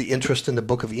sparked the interest in the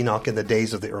Book of Enoch in the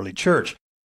days of the early church.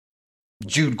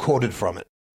 Jude quoted from it.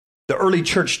 The early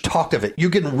church talked of it.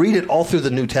 You can read it all through the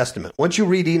New Testament. Once you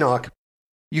read Enoch,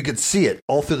 you could see it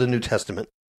all through the New Testament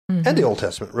and the Old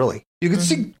Testament, really. You could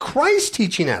see Christ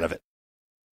teaching out of it.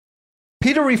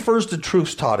 Peter refers to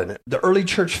truths taught in it. The early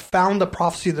church found the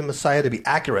prophecy of the Messiah to be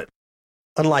accurate,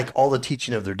 unlike all the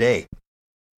teaching of their day.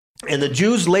 And the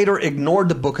Jews later ignored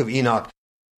the Book of Enoch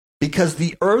because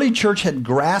the early church had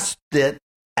grasped it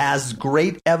as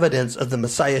great evidence of the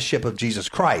messiahship of Jesus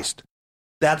Christ.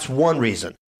 That's one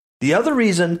reason. The other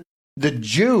reason the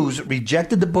Jews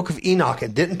rejected the book of Enoch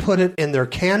and didn't put it in their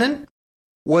canon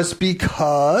was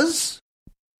because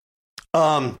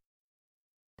the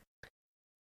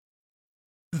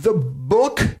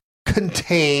book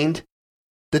contained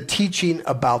the teaching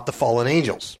about the fallen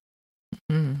angels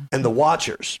and the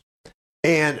watchers.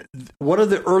 And one of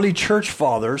the early church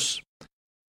fathers,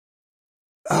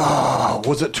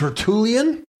 was it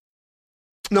Tertullian?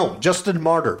 No, Justin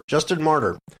Martyr.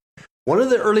 One of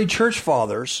the early church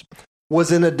fathers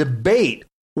was in a debate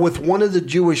with one of the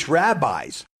Jewish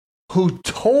rabbis who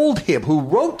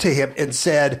wrote to him and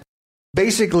said,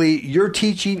 basically, your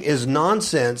teaching is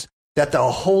nonsense, that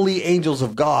the holy angels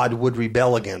of God would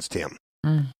rebel against him.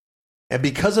 And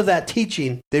because of that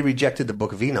teaching, they rejected the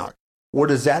book of Enoch. Where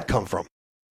does that come from?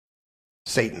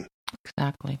 Satan.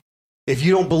 Exactly. If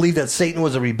you don't believe that Satan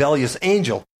was a rebellious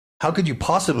angel, how could you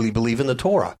possibly believe in the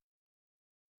Torah?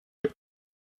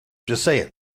 Just saying.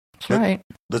 That's right.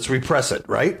 Let's repress it,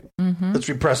 right? Mm-hmm. Let's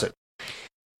repress it.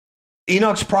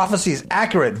 Enoch's prophecy is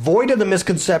accurate, void of the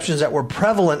misconceptions that were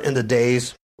prevalent in the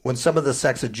days when some of the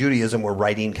sects of Judaism were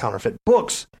writing counterfeit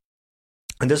books.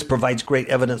 And this provides great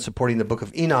evidence supporting the book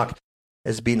of Enoch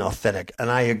as being authentic. And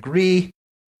I agree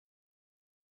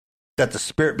that the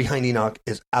spirit behind Enoch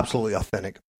is absolutely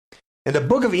authentic. In the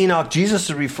book of Enoch, Jesus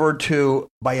is referred to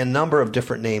by a number of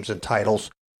different names and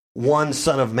titles. 1,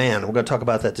 Son of Man. We're going to talk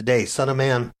about that today. Son of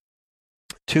Man.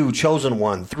 2, Chosen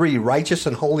One. 3, Righteous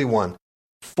and Holy One.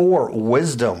 4,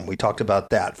 Wisdom. We talked about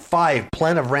that. 5,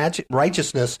 Plan of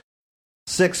Righteousness.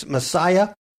 6, Messiah.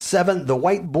 7, the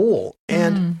White Bull.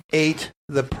 And 8,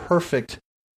 the Perfect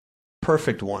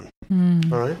One.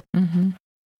 All right? Mm-hmm.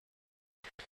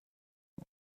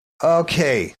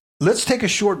 Okay. Let's take a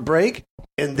short break,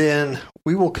 and then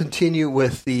we will continue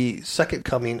with the second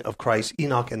coming of Christ,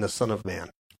 Enoch and the Son of Man.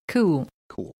 Cool.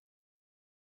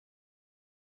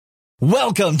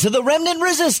 Welcome to the Remnant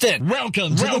Resistant.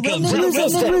 Welcome to the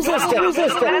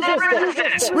Remnant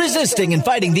Resistant. Resisting and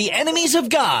fighting the enemies of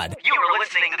God. You are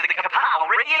listening to the Kapow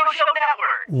Radio Show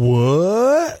Network.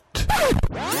 What?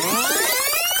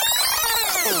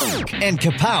 And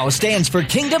Kapow stands for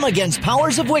Kingdom Against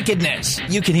Powers of Wickedness.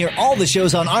 You can hear all the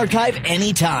shows on archive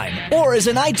anytime or as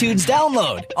an iTunes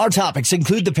download. Our topics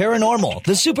include the paranormal,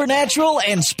 the supernatural,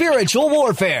 and spiritual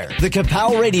warfare. The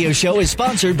Kapow Radio Show is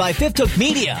sponsored by Fifth Hook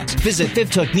Media. Visit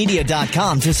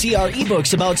fifthookmedia.com to see our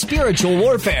ebooks about spiritual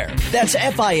warfare. That's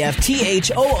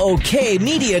FIFTHOOK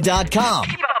media.com.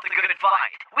 Keep up the good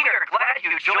fight. We are glad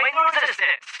you joined the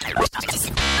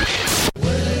resistance.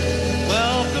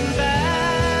 Welcome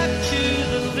back to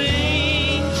the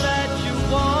things that you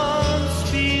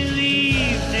once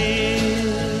believed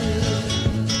in.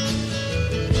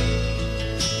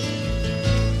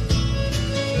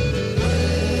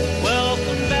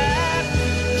 Welcome back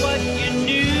to what you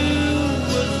knew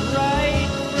was right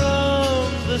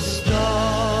from the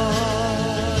start.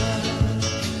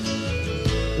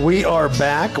 We are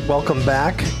back. Welcome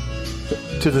back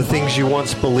to the things you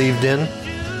once believed in,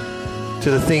 to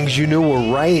the things you knew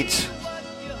were right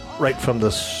from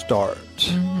the start.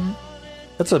 Mm-hmm.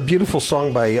 That's a beautiful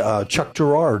song by Chuck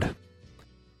Girard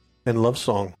and Love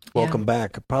Song. Welcome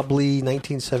back. Probably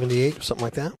 1978 or something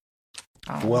like that.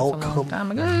 Oh, Welcome that's a long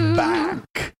time ago.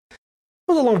 back. It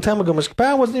was a long time ago. Mr.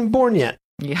 Powell wasn't even born yet.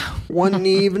 Yeah. Wasn't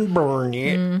even born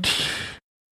yet.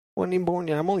 Wasn't even born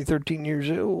yet. I'm only 13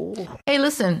 years old. Hey,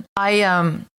 listen,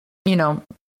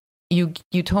 you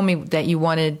told me that you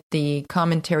wanted the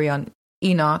commentary on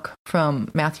Enoch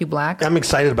from Matthew Black. I'm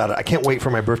excited about it. I can't wait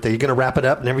for my birthday. You're going to wrap it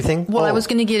up and everything? Well, I was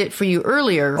going to get it for you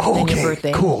earlier than your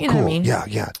birthday. Cool, you know cool. what I mean?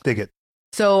 Yeah, dig it.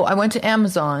 So I went to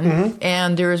Amazon,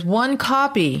 and there is one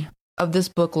copy of this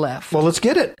book left. Well, let's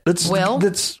get it. Let's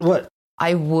what?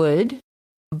 I would,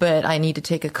 but I need to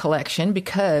take a collection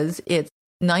because it's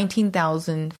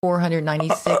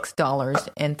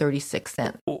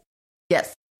 $19,496.36.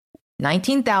 Yes.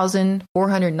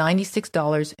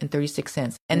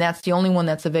 $19,496.36. And that's the only one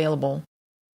that's available.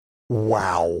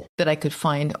 Wow. That I could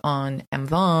find on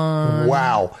Amazon.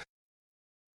 Wow.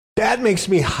 That makes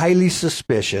me highly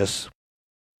suspicious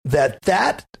that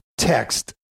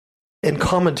text and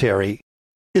commentary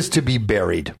is to be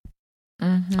buried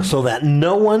so that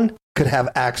no one could have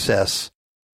access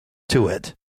to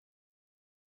it.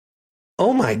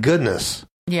 Oh my goodness.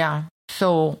 Yeah.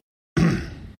 So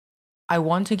I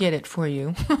want to get it for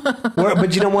you.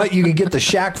 But you know what? You can get the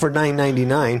shack for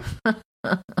 $9.99.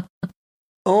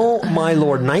 Oh my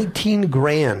Lord,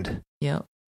 $19,000. Yep.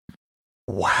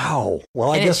 Wow.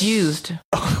 Well, and I guess it's used.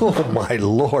 Oh my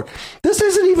Lord! This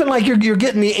isn't even like you're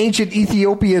getting the ancient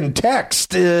Ethiopian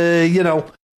text.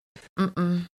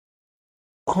 Mm-mm.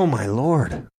 Oh my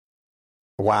Lord!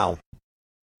 Wow,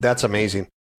 that's amazing.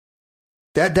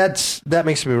 That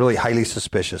makes me really highly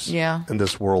suspicious. Yeah. In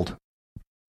this world,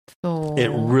 So it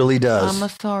really does. I'm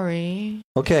sorry.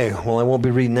 Okay, well, I won't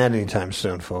be reading that anytime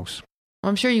soon, folks.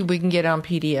 I'm sure we can get it on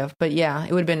PDF, but yeah,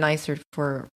 it would have been nicer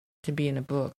to be in a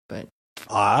book. But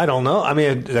I don't know. I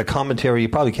mean, the commentary you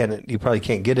probably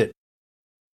can't get it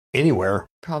anywhere.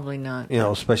 probably not.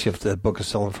 Especially if the book is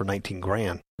selling for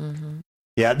 $19,000. Mm-hmm.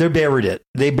 Yeah, they buried it.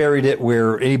 They buried it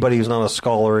where anybody who's not a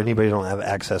scholar, anybody who don't have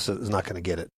access is not going to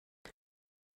get it.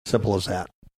 Simple as that.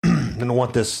 They don't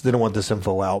want this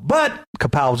info out. But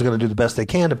Kapow's going to do the best they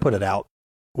can to put it out,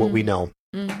 what we know.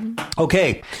 Mm-hmm.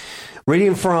 Okay.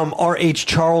 Reading from R.H.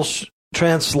 Charles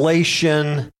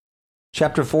translation,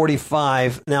 chapter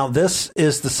 45. Now, this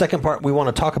is the second part we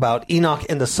want to talk about, Enoch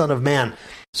and the Son of Man.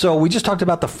 So we just talked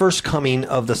about the first coming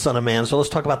of the Son of Man. So let's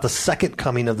talk about the second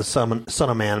coming of the Son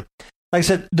of Man. Like I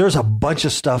said, there's a bunch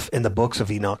of stuff in the books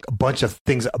of Enoch, a bunch of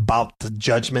things about the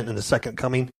judgment and the second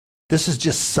coming. This is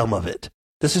just some of it.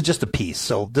 This is just a piece.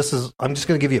 So I'm just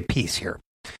going to give you a piece here.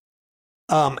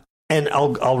 And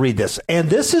I'll read this. And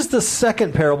this is the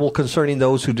second parable concerning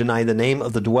those who deny the name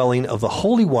of the dwelling of the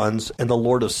holy ones and the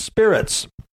Lord of spirits.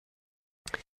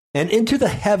 And into the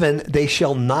heaven they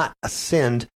shall not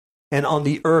ascend, and on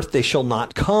the earth they shall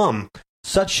not come.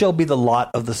 Such shall be the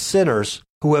lot of the sinners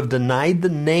who have denied the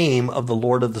name of the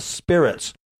Lord of the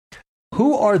spirits,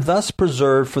 who are thus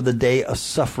preserved for the day of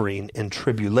suffering and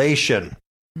tribulation.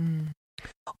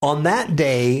 On that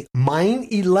day, mine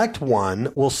elect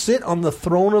one will sit on the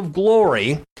throne of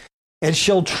glory and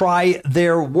shall try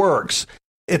their works.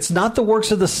 It's not the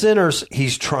works of the sinners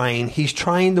he's trying. He's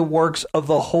trying the works of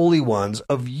the holy ones,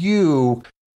 of you,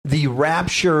 the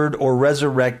raptured or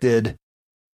resurrected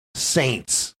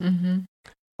saints. Mm-hmm.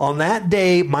 On that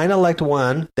day, mine elect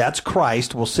one, that's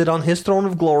Christ, will sit on his throne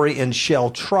of glory and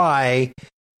shall try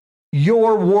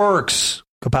your works,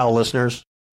 Kapow listeners,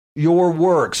 your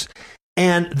works.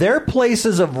 And their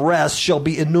places of rest shall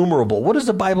be innumerable. What does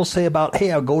the Bible say about,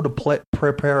 hey, I'll go to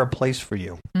prepare a place for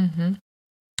you? Mm-hmm.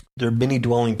 There are many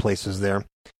dwelling places there.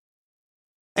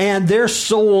 And their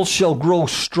souls shall grow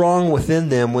strong within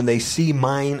them when they see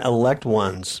mine elect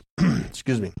ones.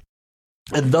 Excuse me.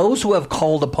 And those who have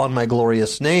called upon my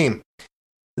glorious name.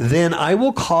 Then I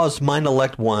will cause mine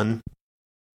elect one,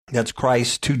 that's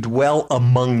Christ, to dwell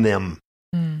among them.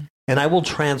 Mm. And I will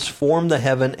transform the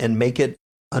heaven and make it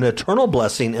an eternal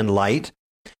blessing and light,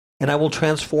 and I will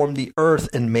transform the earth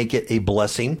and make it a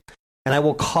blessing, and I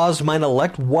will cause mine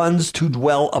elect ones to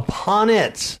dwell upon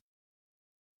it.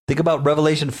 Think about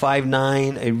Revelation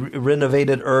 5:9, a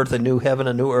renovated earth, a new heaven,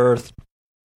 a new earth.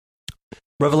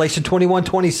 Revelation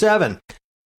 21:27,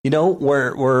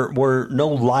 where no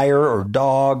liar or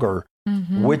dog or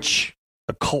witch,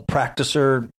 occult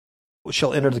practicer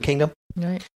shall enter the kingdom.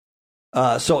 Right.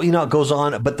 So it goes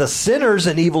on, but the sinners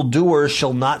and evildoers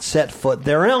shall not set foot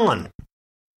thereon.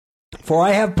 For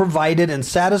I have provided and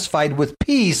satisfied with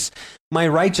peace my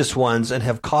righteous ones, and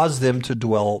have caused them to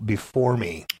dwell before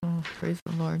me. Oh, praise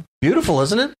the Lord. Beautiful,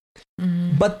 isn't it?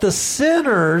 Mm-hmm. But the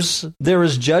sinners, there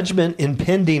is judgment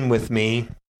impending with me,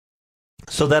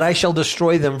 so that I shall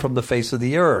destroy them from the face of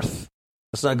the earth.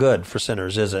 That's not good for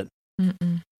sinners, is it?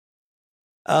 Mm-mm.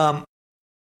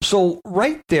 So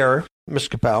right there,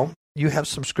 Mr. Kapow, you have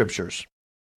some scriptures.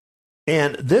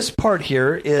 And this part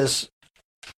here is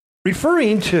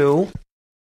referring to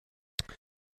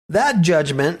that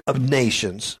judgment of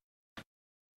nations.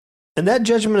 And that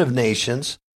judgment of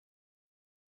nations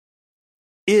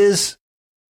is,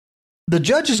 the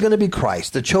judge is going to be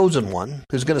Christ, the chosen one,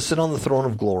 who's going to sit on the throne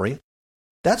of glory.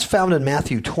 That's found in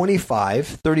Matthew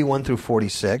 25:31 through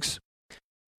 46.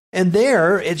 And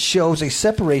there it shows a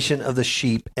separation of the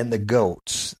sheep and the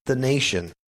goats, the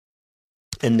nation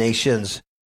and nations.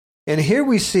 And here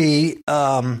we see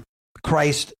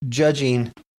Christ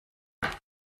judging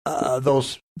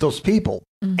those people.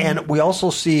 Mm-hmm. And we also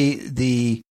see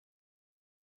the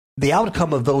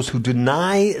outcome of those who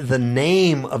deny the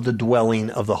name of the dwelling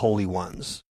of the holy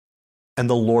ones and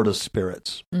the Lord of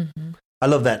spirits. Mm-hmm. I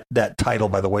love that title,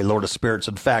 by the way, Lord of spirits.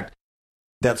 In fact,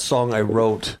 that song I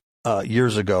wrote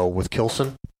years ago with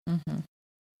Kilson,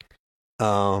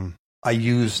 I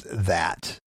used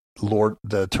that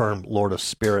the term Lord of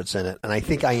spirits in it. And I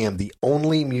think I am the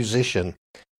only musician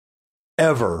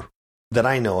ever that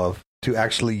I know of to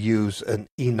actually use an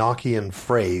Enochian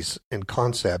phrase and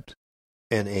concept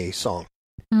in a song.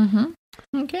 Mm-hmm.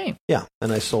 Okay. Yeah,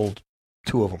 and I sold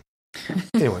 2 of them.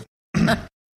 Anyway.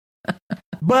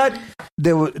 But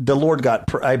the Lord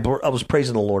got. I was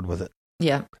praising the Lord with it.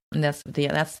 Yeah, and that's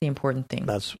the important thing.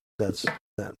 That's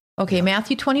that. Okay, Yeah.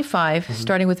 Matthew 25,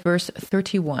 starting with verse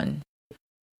 31.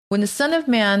 When the Son of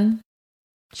Man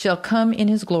shall come in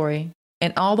his glory,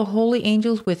 and all the holy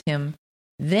angels with him,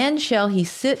 then shall he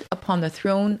sit upon the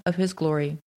throne of his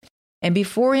glory. And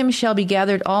before him shall be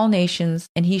gathered all nations,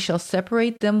 and he shall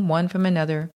separate them one from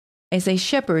another, as a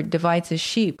shepherd divides his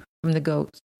sheep from the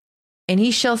goats. And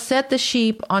he shall set the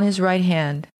sheep on his right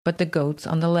hand, but the goats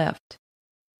on the left.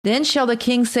 Then shall the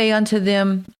king say unto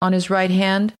them on his right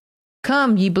hand,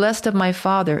 Come, ye blessed of my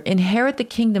Father, inherit the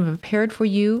kingdom prepared for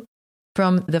you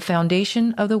from the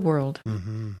foundation of the world.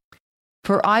 Mm-hmm.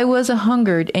 For I was a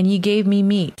hungered, and ye gave me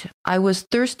meat. I was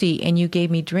thirsty, and you gave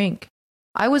me drink.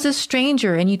 I was a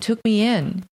stranger, and you took me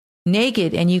in.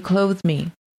 Naked, and you clothed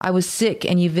me. I was sick,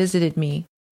 and you visited me.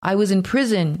 I was in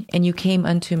prison, and you came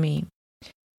unto me.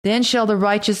 Then shall the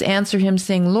righteous answer him,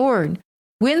 saying, Lord,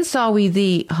 when saw we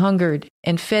thee hungered,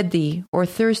 and fed thee, or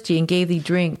thirsty, and gave thee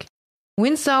drink?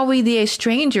 When saw we thee a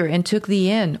stranger, and took thee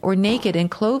in, or naked,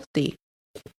 and clothed thee?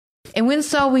 And when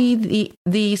saw we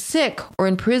thee sick, or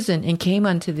in prison, and came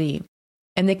unto thee?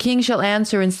 And the king shall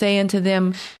answer and say unto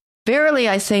them, Verily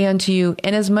I say unto you,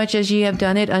 inasmuch as ye have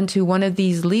done it unto one of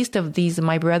these least of these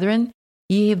my brethren,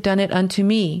 ye have done it unto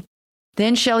me.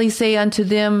 Then shall he say unto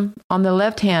them on the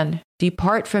left hand,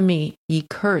 Depart from me, ye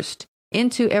cursed,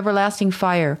 into everlasting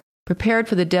fire, prepared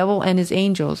for the devil and his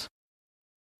angels.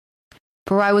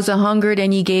 For I was a hungered,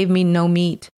 and ye gave me no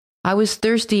meat. I was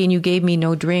thirsty, and you gave me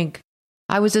no drink.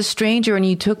 I was a stranger, and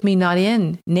you took me not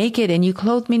in, naked, and you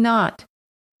clothed me not,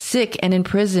 sick and in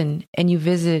prison, and you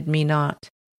visited me not.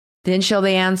 Then shall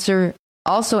they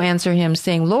also answer him,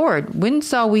 saying, Lord, when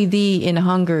saw we thee in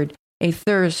hungered, a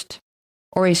thirst,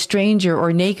 or a stranger,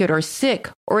 or naked, or sick,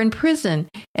 or in prison,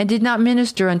 and did not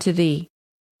minister unto thee?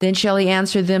 Then shall he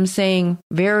answer them, saying,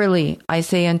 Verily I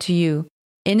say unto you,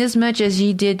 inasmuch as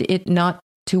ye did it not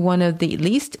to one of the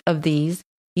least of these,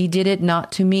 ye did it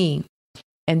not to me.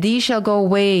 And these shall go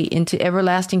away into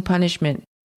everlasting punishment,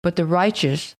 but the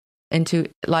righteous into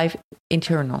life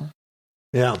eternal.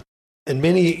 Yeah. And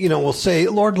many, will say,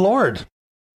 Lord, Lord,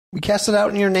 we cast it out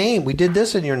in your name. We did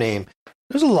this in your name.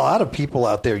 There's a lot of people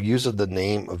out there using the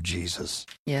name of Jesus.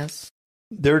 Yes.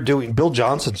 They're doing Bill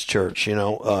Johnson's church,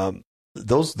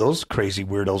 those crazy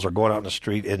weirdos are going out in the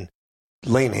street and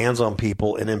laying hands on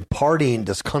people and imparting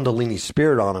this Kundalini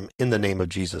spirit on them in the name of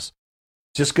Jesus.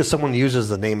 Just because someone uses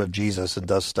the name of Jesus and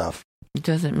does stuff. It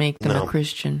doesn't make them No. a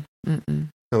Christian. Mm-mm.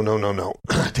 No.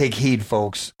 Take heed,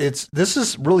 folks. This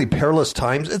is really perilous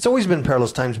times. It's always been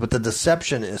perilous times, but the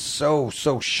deception is so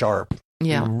sharp.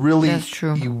 Yeah, that's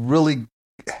true. You really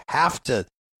have to,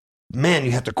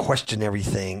 you have to question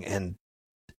everything and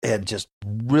just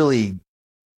really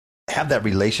have that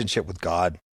relationship with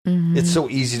God. Mhm. It's so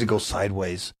easy to go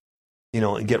sideways,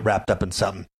 and get wrapped up in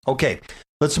something. Okay,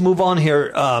 let's move on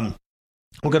here.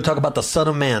 We're going to talk about the Son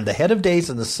of Man, the head of days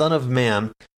and the Son of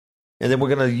Man. And then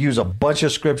we're going to use a bunch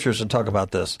of scriptures and talk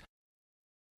about this.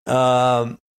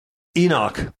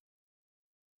 Enoch,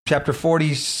 chapter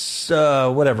 40,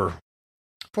 whatever.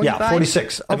 45? Yeah,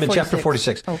 46. I'm in chapter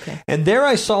 46. Okay. And there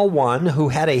I saw one who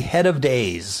had a head of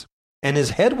days, and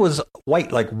his head was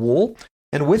white like wool,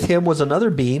 and with him was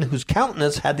another being whose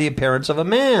countenance had the appearance of a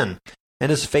man, and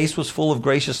his face was full of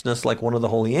graciousness like one of the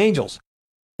holy angels.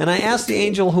 And I asked the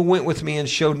angel who went with me and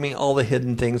showed me all the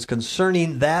hidden things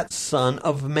concerning that Son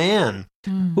of Man,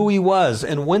 who he was,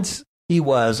 and whence he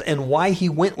was, and why he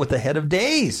went with the head of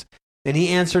days. And he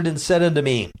answered and said unto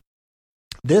me,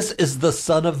 This is the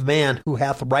Son of Man, who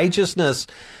hath righteousness,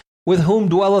 with whom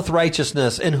dwelleth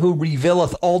righteousness, and who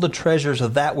revealeth all the treasures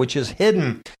of that which is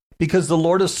hidden, because the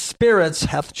Lord of spirits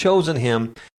hath chosen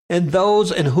him, and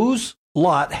those in whose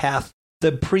lot hath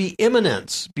the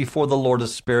preeminence before the Lord of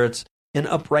spirits, in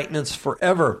uprightness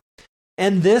forever.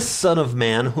 And this Son of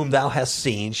Man, whom thou hast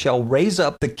seen, shall raise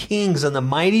up the kings and the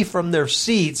mighty from their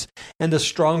seats, and the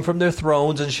strong from their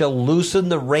thrones, and shall loosen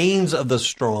the reins of the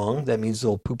strong, that means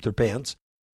they'll poop their pants,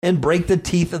 and break the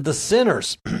teeth of the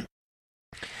sinners.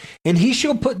 And he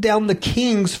shall put down the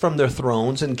kings from their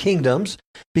thrones and kingdoms,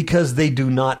 because they do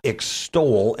not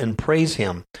extol and praise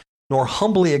him, nor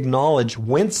humbly acknowledge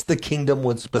whence the kingdom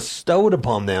was bestowed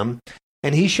upon them.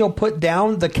 And he shall put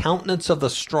down the countenance of the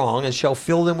strong, and shall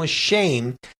fill them with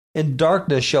shame, and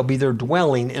darkness shall be their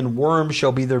dwelling, and worms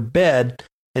shall be their bed,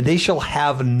 and they shall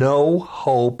have no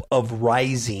hope of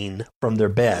rising from their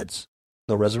beds,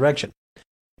 no resurrection,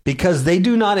 because they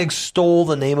do not extol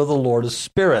the name of the Lord of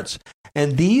spirits.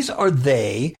 And these are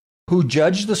they who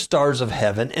judge the stars of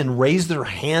heaven, and raise their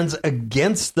hands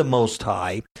against the Most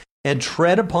High, and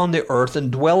tread upon the earth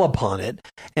and dwell upon it,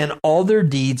 and all their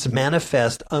deeds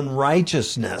manifest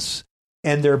unrighteousness,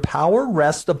 and their power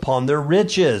rests upon their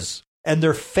riches, and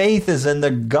their faith is in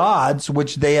the gods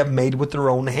which they have made with their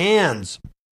own hands.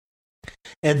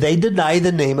 And they deny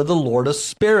the name of the Lord of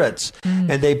spirits,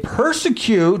 and they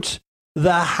persecute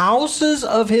the houses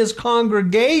of his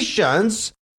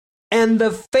congregations and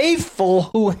the faithful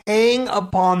who hang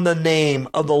upon the name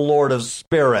of the Lord of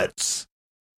spirits.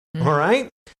 All right?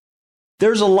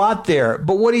 There's a lot there,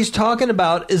 but what he's talking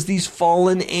about is these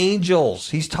fallen angels.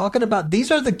 He's talking about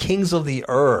these are the kings of the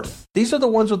earth. These are the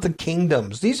ones with the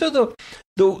kingdoms. These are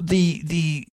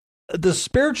the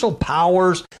spiritual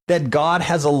powers that God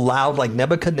has allowed, like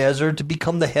Nebuchadnezzar, to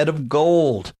become the head of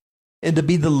gold and to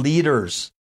be the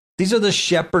leaders. These are the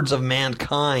shepherds of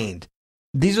mankind.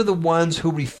 These are the ones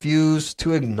who refuse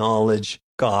to acknowledge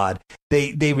God.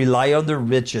 They rely on their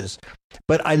riches.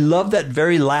 But I love that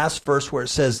very last verse where it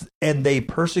says, and they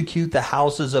persecute the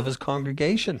houses of his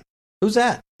congregation. Who's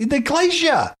that? The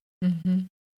ecclesia. Mm-hmm.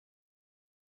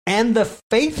 And the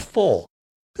faithful.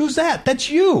 Who's that? That's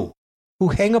you, who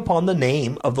hang upon the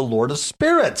name of the Lord of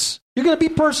spirits. You're going to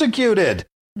be persecuted.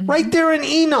 Right there in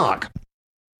Enoch.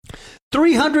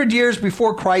 300 years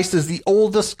before Christ is the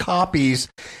oldest copies,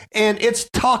 and it's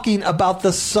talking about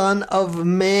the Son of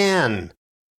Man.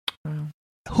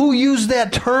 Who used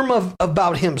that term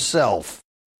about himself?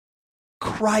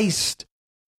 Christ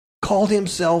called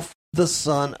himself the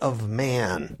Son of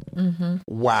Man. Mm-hmm.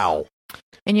 Wow.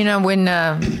 And when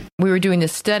we were doing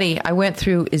this study, I went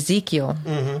through Ezekiel,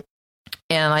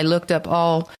 and I looked up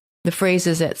all the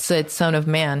phrases that said Son of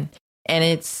Man.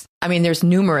 And there's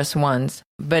numerous ones,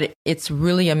 but it's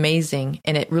really amazing.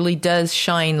 And it really does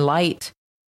shine light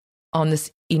on this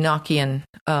Enochian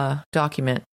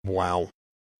document. Wow.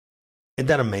 Isn't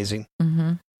that amazing?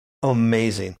 Mm-hmm.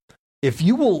 Amazing. If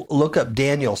you will look up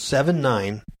Daniel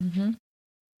 7:9,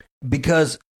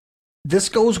 because this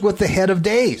goes with the head of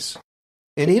days.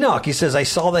 In Enoch, he says, I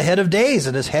saw the head of days,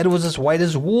 and his head was as white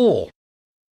as wool.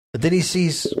 But then he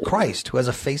sees Christ, who has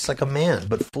a face like a man,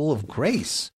 but full of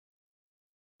grace,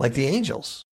 like the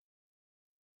angels.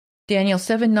 Daniel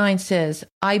 7:9 says,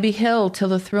 I beheld till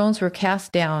the thrones were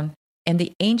cast down, and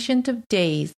the Ancient of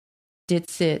Days did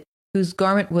sit, whose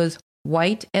garment was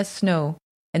white as snow,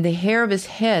 and the hair of his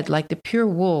head like the pure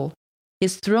wool.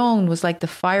 His throne was like the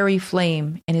fiery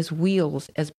flame, and his wheels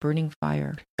as burning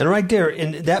fire. And right there,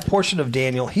 in that portion of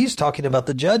Daniel, he's talking about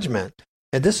the judgment.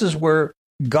 And this is where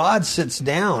God sits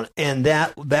down, and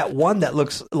that one that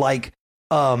looks like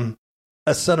a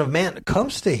son of man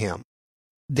comes to him.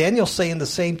 Daniel's saying the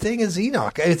same thing as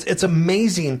Enoch. It's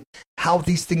amazing how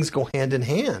these things go hand in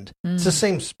hand. It's the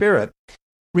same spirit.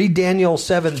 Read Daniel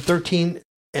 7:13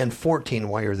 and 14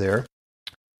 while you're there.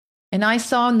 And I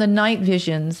saw in the night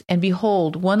visions, and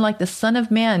behold, one like the Son of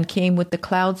Man came with the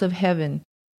clouds of heaven,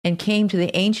 and came to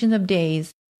the Ancient of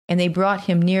Days, and they brought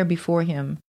him near before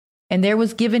him. And there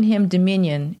was given him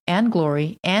dominion, and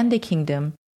glory, and a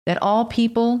kingdom, that all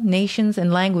people, nations,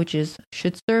 and languages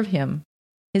should serve him.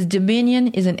 His dominion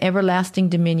is an everlasting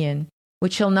dominion,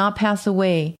 which shall not pass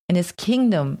away, and his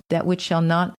kingdom that which shall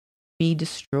not be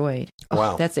destroyed.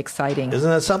 Wow. That's exciting. Isn't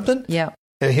that something? Yeah.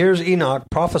 And here's Enoch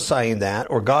prophesying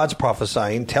that, or God's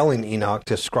prophesying, telling Enoch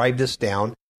to scribe this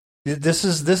down. This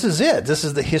is it. This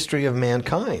is the history of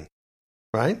mankind,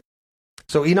 right?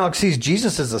 So Enoch sees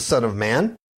Jesus as the Son of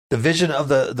Man. The vision of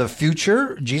the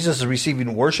future, Jesus is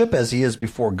receiving worship as he is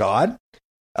before God.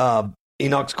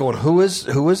 Enoch's going, who is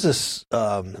this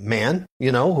man?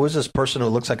 Who is this person who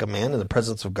looks like a man in the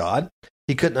presence of God?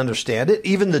 He couldn't understand it.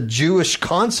 Even the Jewish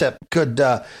concept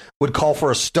would call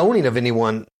for a stoning of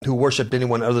anyone who worshipped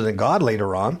anyone other than God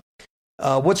later on.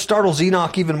 What startles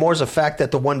Enoch even more is the fact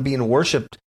that the one being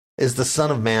worshipped is the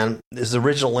Son of Man. His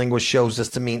original language shows this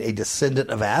to mean a descendant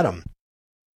of Adam.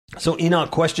 So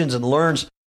Enoch questions and learns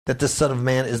that the Son of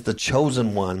Man is the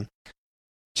chosen one.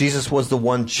 Jesus was the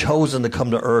one chosen to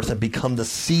come to earth and become the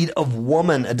seed of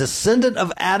woman, a descendant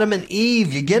of Adam and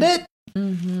Eve. You get it?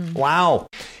 Mm-hmm. Wow.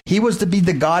 He was to be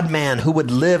the God-man who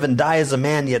would live and die as a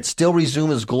man, yet still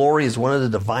resume his glory as one of the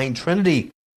divine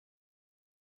Trinity.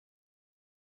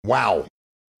 Wow.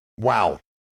 Wow.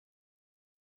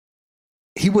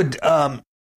 He would,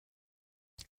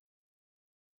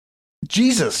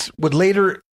 Jesus would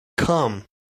later come,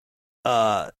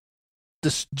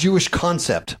 this Jewish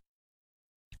concept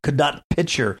could not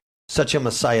picture such a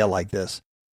Messiah like this.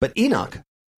 But Enoch,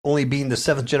 only being the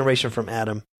seventh generation from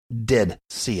Adam, did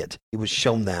see it. He was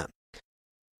shown that.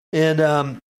 And,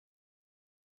 I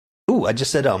just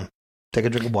said, take a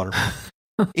drink of water.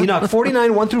 Enoch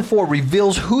 49, 1 through 4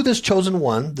 reveals who this chosen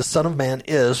one, the Son of Man,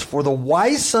 is. For the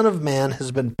wise Son of Man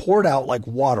has been poured out like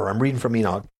water. I'm reading from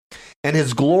Enoch. And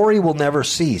his glory will never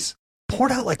cease.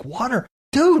 Poured out like water.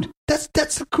 Dude, that's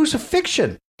the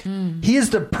crucifixion. He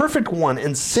is the perfect one,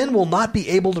 and sin will not be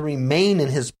able to remain in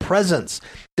his presence.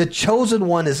 The chosen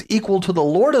one is equal to the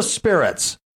Lord of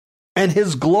spirits, and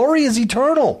his glory is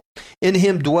eternal. In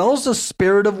him dwells the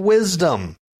spirit of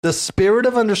wisdom, the spirit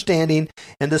of understanding,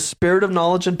 and the spirit of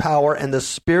knowledge and power, and the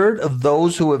spirit of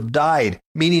those who have died,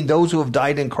 meaning those who have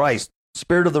died in Christ.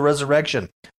 Spirit of the resurrection.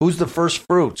 Who's the first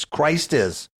fruits? Christ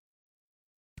is.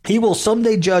 He will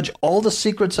someday judge all the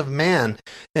secrets of man,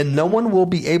 and no one will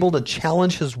be able to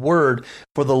challenge his word,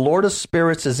 for the Lord of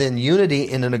spirits is in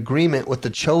unity and in agreement with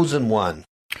the chosen one.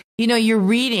 You know, you're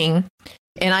reading,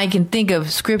 and I can think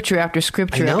of scripture after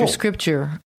scripture after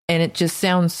scripture, and it just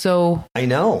sounds so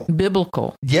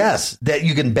biblical. Yes, that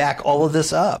you can back all of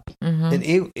this up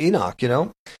in Enoch, you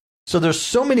know? So there's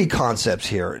so many concepts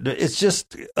here. It's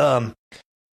just...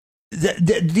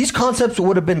 these concepts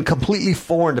would have been completely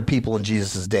foreign to people in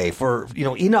Jesus' day. For, you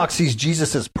know, Enoch sees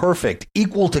Jesus as perfect,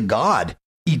 equal to God,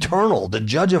 eternal, the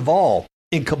judge of all,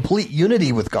 in complete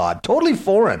unity with God. Totally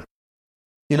foreign.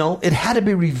 You know, it had to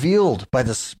be revealed by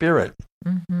the Spirit.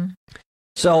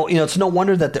 So, you know, it's no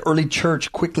wonder that the early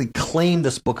church quickly claimed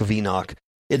this book of Enoch.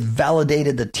 It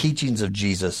validated the teachings of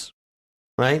Jesus,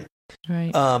 right?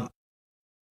 Right.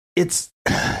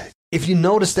 If you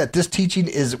notice that this teaching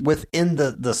is within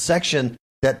the section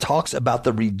that talks about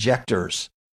the rejectors.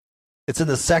 It's in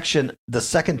the section, the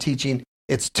second teaching,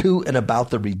 it's to and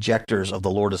about the rejectors of the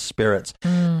Lord of Spirits,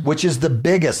 which is the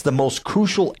biggest, the most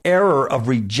crucial error of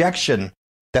rejection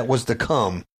that was to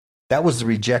come. That was the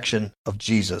rejection of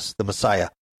Jesus, the Messiah,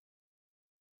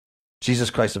 Jesus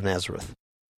Christ of Nazareth.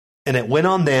 And it went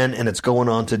on then, and it's going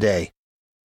on today.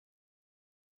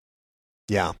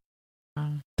 Yeah.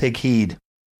 Take heed.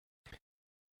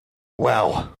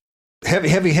 Wow.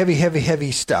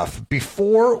 Heavy stuff.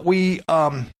 Before we,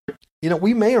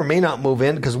 we may or may not move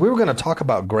in, because we were going to talk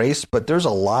about grace, but there's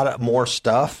a lot of more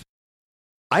stuff.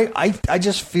 I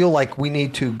just feel like we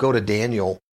need to go to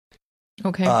Daniel.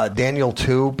 Okay. Daniel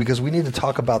 2, because we need to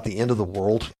talk about the end of the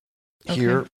world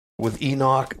here with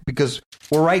Enoch, because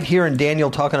we're right here in Daniel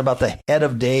talking about the head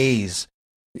of days.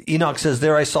 Enoch says,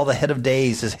 there I saw the head of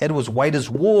days. His head was white as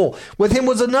wool. With him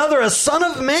was another, a son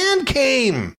of man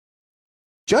came.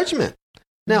 Judgment.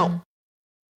 Now,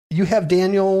 you have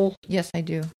Daniel? Yes, I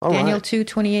do. All Daniel right. 2,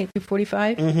 28 through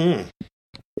 45?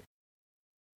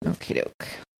 Okie doke.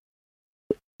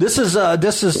 This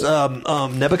is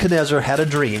Nebuchadnezzar had a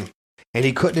dream, and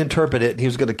he couldn't interpret it. He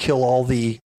was going to kill all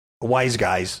the wise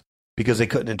guys because they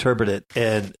couldn't interpret it.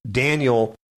 And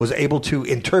Daniel was able to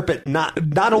interpret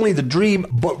not only the dream,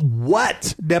 but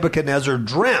what Nebuchadnezzar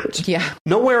dreamt. Yeah.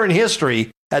 Nowhere in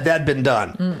history had that been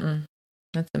done.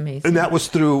 That's amazing. And that was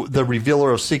through the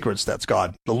revealer of secrets. That's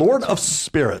God, the Lord of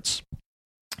spirits.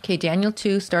 Okay, Daniel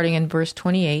 2, starting in verse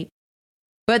 28.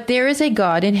 But there is a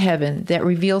God in heaven that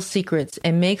reveals secrets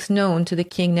and makes known to the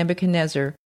king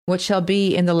Nebuchadnezzar what shall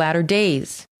be in the latter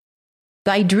days.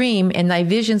 Thy dream and thy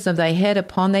visions of thy head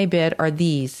upon thy bed are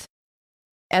these.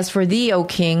 As for thee, O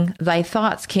king, thy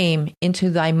thoughts came into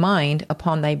thy mind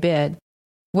upon thy bed.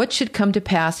 What should come to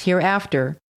pass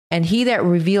hereafter? And he that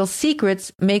reveals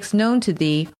secrets makes known to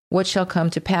thee what shall come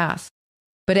to pass.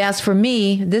 But as for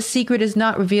me, this secret is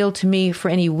not revealed to me for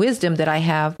any wisdom that I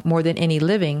have more than any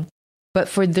living, but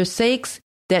for the sakes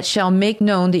that shall make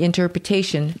known the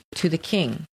interpretation to the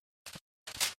king,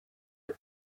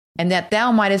 and that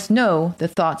thou mightest know the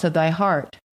thoughts of thy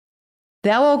heart.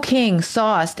 Thou, O king,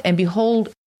 sawest, and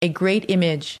behold, a great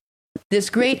image. This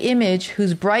great image,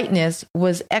 whose brightness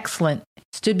was excellent,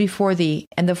 stood before thee,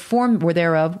 and the form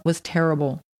thereof was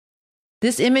terrible.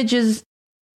 This image's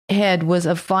head was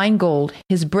of fine gold,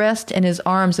 his breast and his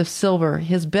arms of silver,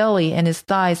 his belly and his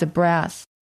thighs of brass,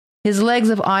 his legs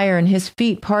of iron, his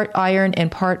feet part iron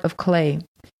and part of clay.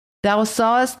 Thou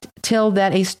sawest till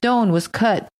that a stone was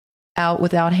cut out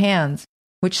without hands,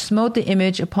 which smote the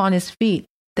image upon his feet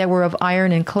that were of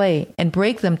iron and clay, and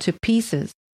brake them to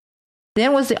pieces.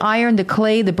 Then was the iron, the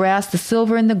clay, the brass, the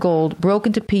silver, and the gold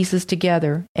broken to pieces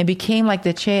together, and became like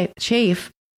the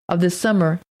chaff of the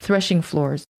summer threshing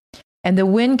floors. And the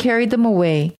wind carried them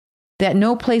away, that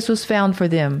no place was found for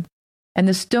them. And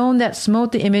the stone that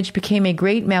smote the image became a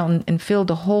great mountain and filled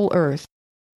the whole earth.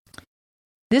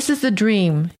 This is the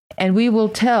dream, and we will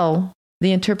tell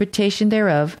the interpretation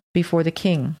thereof before the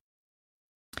king.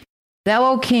 Thou,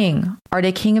 O king, art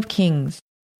a king of kings.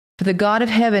 For the God of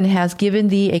heaven has given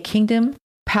thee a kingdom,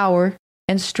 power,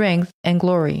 and strength, and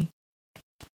glory.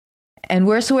 And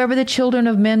wheresoever the children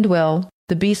of men dwell,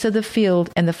 the beasts of the field,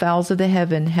 and the fowls of the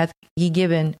heaven hath he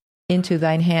given into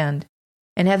thine hand,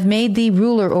 and hath made thee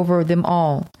ruler over them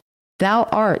all. Thou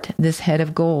art this head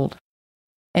of gold.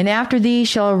 And after thee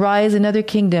shall arise another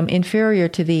kingdom inferior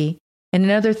to thee, and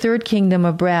another third kingdom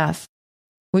of brass,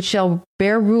 which shall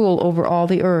bear rule over all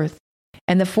the earth.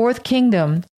 And the fourth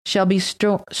kingdom shall be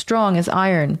strong as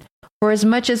iron, for as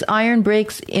much as iron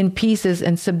breaks in pieces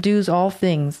and subdues all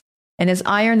things, and as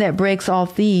iron that breaks all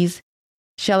these,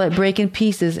 shall it break in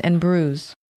pieces and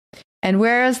bruise. And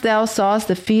whereas thou sawest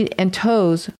the feet and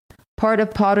toes, part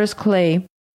of potter's clay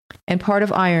and part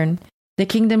of iron, the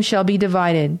kingdom shall be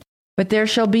divided, but there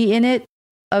shall be in it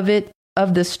of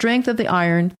the strength of the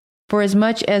iron, for as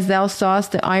much as thou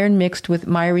sawest the iron mixed with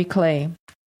miry clay.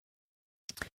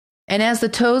 And as the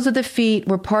toes of the feet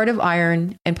were part of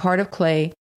iron and part of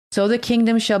clay, so the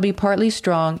kingdom shall be partly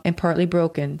strong and partly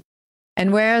broken.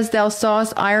 And whereas thou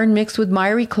sawest iron mixed with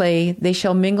miry clay, they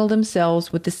shall mingle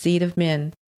themselves with the seed of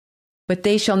men. But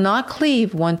they shall not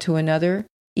cleave one to another,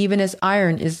 even as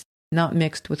iron is not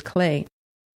mixed with clay.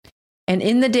 And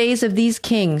in the days of these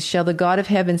kings shall the God of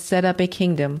heaven set up a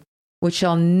kingdom, which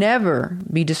shall never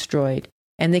be destroyed,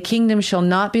 and the kingdom shall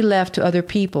not be left to other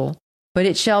people, but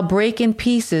it shall break in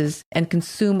pieces and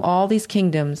consume all these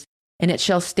kingdoms, and it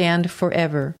shall stand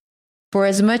forever. For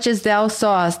as much as thou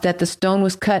sawest that the stone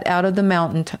was cut out of the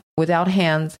mountain without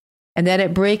hands, and that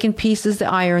it brake in pieces the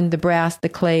iron, the brass, the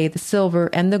clay, the silver,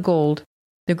 and the gold,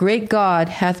 the great God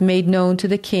hath made known to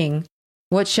the king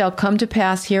what shall come to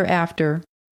pass hereafter,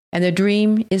 and the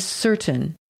dream is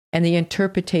certain, and the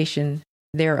interpretation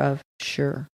thereof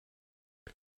sure.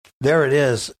 There it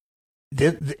is.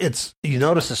 It's, you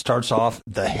notice it starts off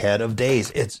the head of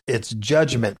days. It's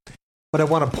judgment. What I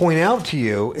want to point out to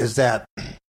you is that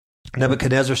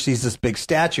Nebuchadnezzar sees this big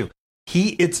statue.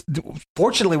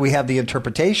 Fortunately, we have the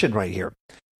interpretation right here.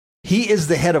 He is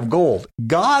the head of gold.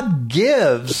 God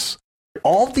gives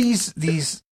all these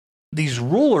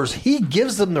rulers, he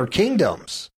gives them their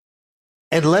kingdoms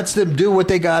and lets them do what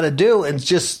they got to do. And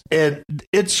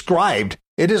it's scribed.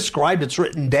 It is scribed. It's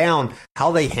written down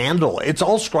how they handle. It's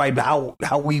all scribed how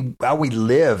we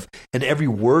live, and every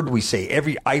word we say,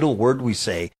 every idle word we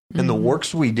say, and the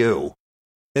works we do.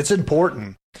 It's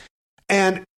important.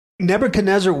 And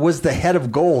Nebuchadnezzar was the head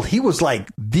of gold. He was like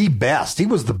the best. He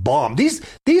was the bomb. These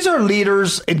are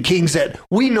leaders and kings that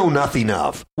we know nothing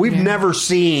of. We've never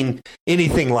seen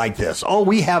anything like this. All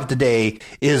we have today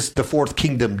is the fourth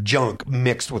kingdom junk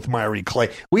mixed with miry clay.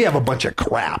 We have a bunch of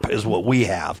crap is what we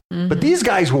have. Mm-hmm. But these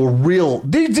guys were real.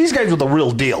 These guys were the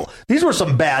real deal. These were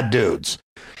some bad dudes.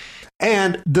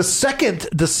 And the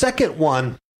second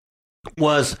one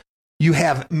was, you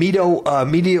have Medo-Persia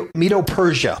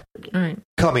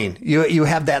coming. You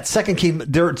have that second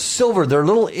kingdom. They're silver. They're a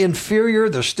little inferior.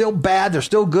 They're still bad. They're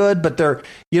still good, but they're,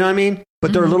 you know what I mean?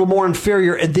 But they're a little more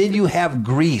inferior. And then you have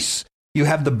Greece. You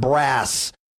have the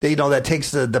brass. That takes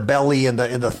the belly and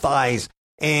the thighs,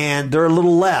 and they're a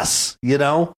little less.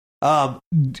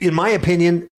 In my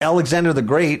opinion, Alexander the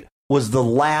Great was the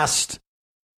last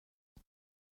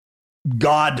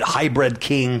God hybrid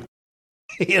king.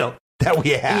 That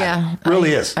we have. Yeah,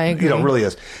 really is. I agree. Really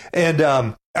is. And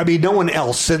no one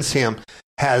else since him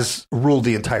has ruled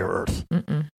the entire earth.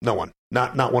 Mm-mm. No one.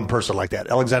 Not one person like that.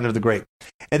 Alexander the Great.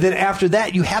 And then after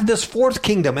that, you have this fourth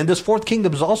kingdom. And this fourth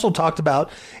kingdom is also talked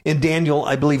about in Daniel,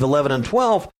 I believe, 11 and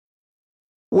 12,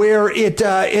 where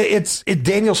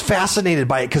Daniel's fascinated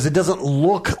by it because it doesn't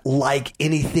look like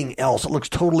anything else. It looks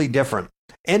totally different.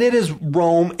 And it is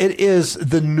Rome. It is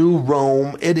the new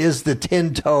Rome. It is the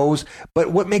 10 toes.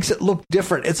 But what makes it look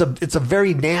different? It's a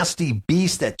very nasty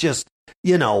beast that just,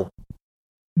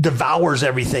 devours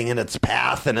everything in its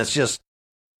path. And it's just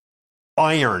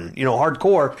iron,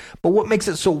 hardcore. But what makes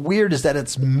it so weird is that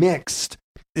it's mixed.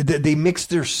 They mix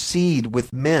their seed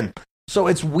with men. So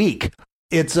it's weak.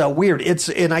 It's weird.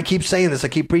 And I keep saying this. I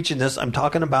keep preaching this. I'm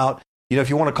talking about, if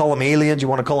you want to call them aliens, you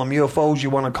want to call them UFOs, you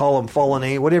want to call them fallen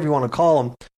angels, whatever you want to call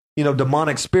them,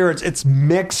 demonic spirits, it's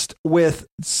mixed with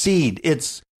seed.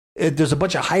 There's a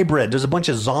bunch of hybrid. There's a bunch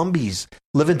of zombies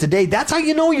living today. That's how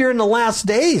you know you're in the last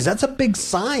days. That's a big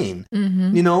sign.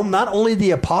 Mm-hmm. Not only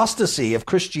the apostasy of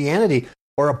Christianity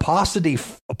or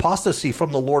apostasy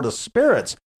from the Lord of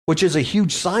Spirits, which is a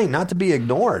huge sign not to be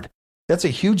ignored. That's a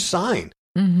huge sign.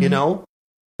 Mm-hmm.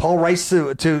 Paul writes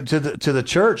to the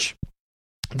church,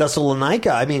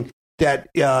 Thessalonica, that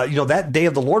that day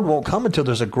of the Lord won't come until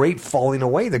there's a great falling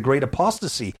away, the great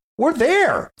apostasy. We're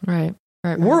there. Right.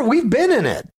 We've been in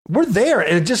it. We're there,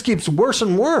 and it just keeps worse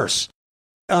and worse.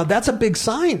 That's a big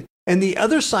sign. And the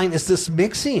other sign is this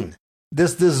mixing,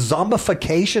 this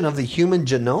zombification of the human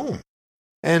genome.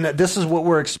 And this is what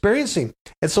we're experiencing.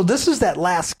 And so this is that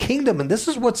last kingdom. And this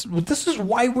is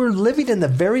why we're living in the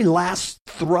very last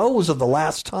throes of the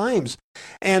last times.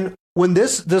 And when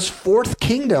this fourth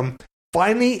kingdom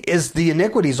finally is the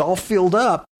iniquities all filled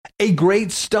up, a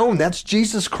great stone, that's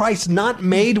Jesus Christ, not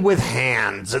made with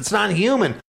hands. It's not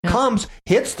human. Comes,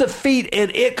 hits the feet, and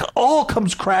it all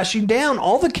comes crashing down.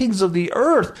 All the kings of the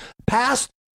earth, past,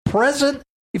 present,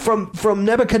 from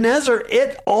Nebuchadnezzar,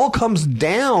 it all comes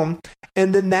down.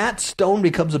 And then that stone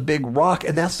becomes a big rock,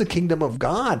 and that's the kingdom of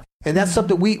God. And that's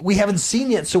something we haven't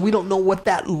seen yet, so we don't know what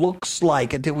that looks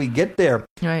like until we get there.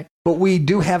 Right. But we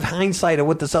do have hindsight of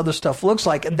what this other stuff looks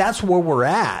like, and that's where we're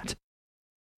at.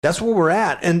 That's where we're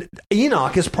at. And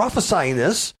Enoch is prophesying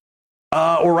this,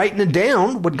 or writing it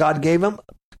down, what God gave him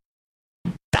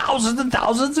thousands and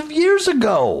thousands of years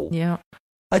ago. Yeah.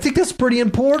 I think that's pretty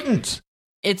important.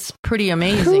 It's pretty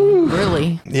amazing,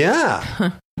 really.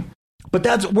 Yeah.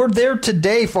 But we're there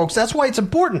today, folks. That's why it's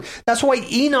important. That's why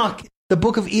Enoch, the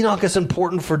book of Enoch, is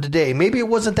important for today. Maybe it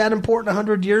wasn't that important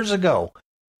 100 years ago,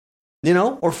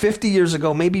 or 50 years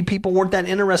ago. Maybe people weren't that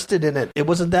interested in it. It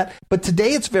wasn't that. But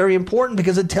today it's very important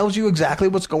because it tells you exactly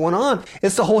what's going on.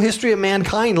 It's the whole history of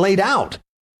mankind laid out.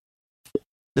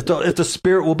 If the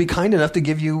Spirit will be kind enough to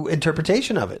give you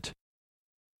interpretation of it.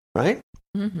 Right?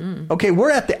 Mm-hmm. Okay,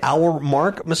 we're at the hour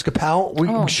mark, Ms.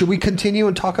 Kapow. Should we continue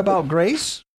and talk about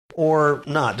grace? Or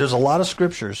not? There's a lot of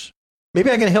scriptures. Maybe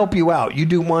I can help you out. You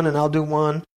do one and I'll do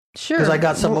one. Sure. Because I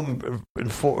got some of them in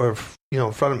front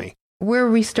of me. Where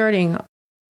are we starting?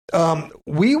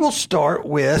 We will start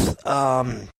with, see,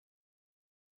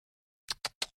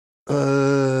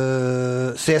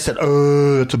 I said,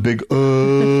 it's a big,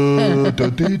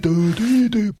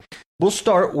 We'll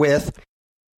start with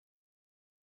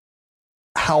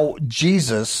how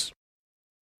Jesus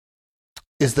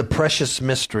is the precious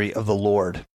mystery of the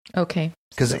Lord. Okay.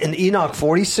 Because in Enoch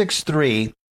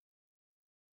 46:3,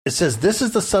 it says, "This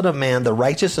is the Son of Man, the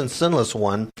righteous and sinless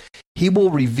one. He will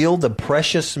reveal the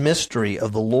precious mystery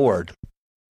of the Lord."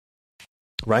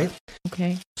 Right?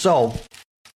 Okay. So,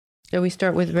 shall we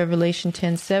start with Revelation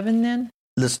 10:7 then?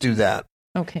 let's do that.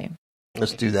 Okay.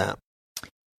 Let's do that.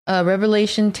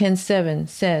 Revelation 10:7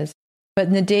 says, "But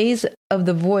in the days of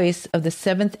the voice of the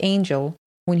seventh angel,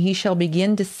 when he shall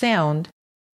begin to sound,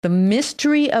 the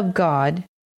mystery of God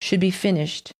should be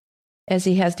finished, as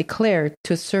he has declared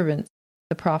to his servants,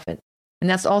 the prophet." And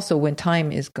that's also when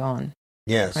time is gone.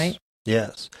 Yes. Right?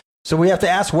 Yes. So we have to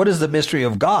ask, what is the mystery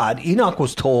of God? Enoch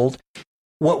was told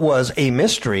what was a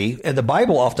mystery, and the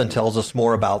Bible often tells us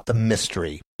more about the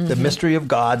mystery. Mm-hmm. The mystery of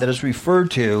God that is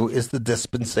referred to is the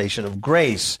dispensation of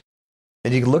grace.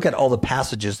 And you can look at all the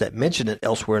passages that mention it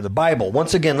elsewhere in the Bible.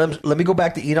 Once again, let me go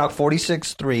back to Enoch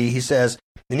 46:3. He says,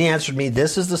 "Then he answered me,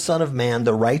 'This is the Son of Man,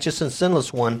 the righteous and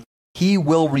sinless one. He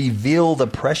will reveal the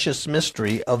precious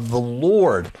mystery of the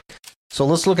Lord.'" So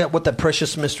let's look at what the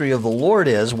precious mystery of the Lord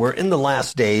is. We're in the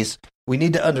last days. We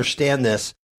need to understand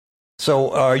this.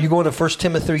 So are you going to 1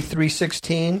 Timothy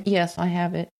 3:16? Yes, I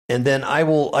have it. And then I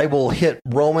will hit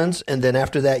Romans, and then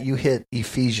after that you hit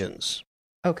Ephesians.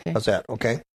 Okay. How's that?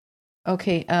 Okay.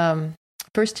 Okay.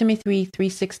 1 Timothy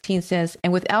 3:16 says,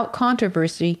 "And without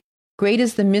controversy, great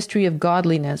is the mystery of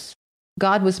godliness.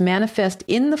 God was manifest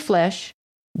in the flesh,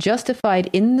 justified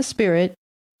in the spirit,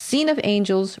 seen of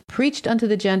angels, preached unto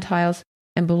the Gentiles,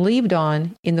 and believed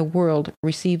on in the world,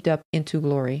 received up into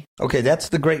glory." Okay, that's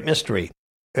the great mystery.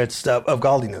 It's of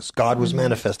godliness. God was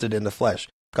manifested in the flesh.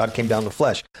 God came down in the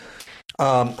flesh.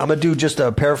 I'm going to do just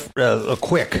a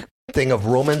quick thing of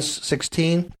Romans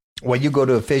 16. Well, you go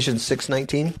to Ephesians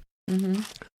 6:19. Mm-hmm.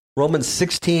 Romans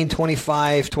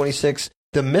 16:25, 26.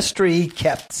 "The mystery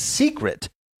kept secret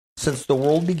since the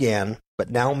world began,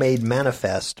 but now made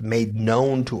manifest, made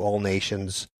known to all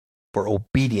nations for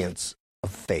obedience of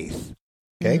faith."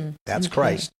 Okay? That's okay.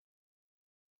 Christ.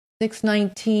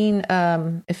 6:19,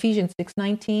 Ephesians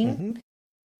 6:19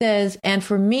 says, "And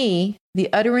for me,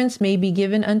 the utterance may be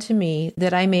given unto me,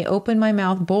 that I may open my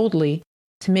mouth boldly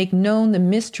to make known the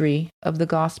mystery of the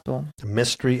gospel." The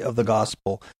mystery of the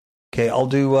gospel. Okay, I'll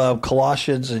do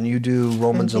Colossians, and you do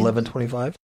Romans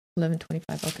 11:25.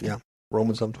 11:25, okay. Yeah,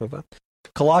 Romans 11:25.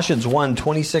 Colossians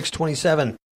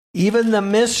 1:26-27. "Even the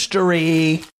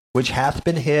mystery which hath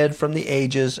been hid from the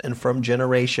ages and from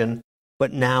generation,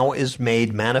 but now is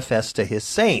made manifest to his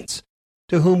saints,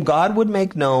 to whom God would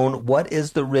make known what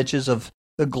is the riches of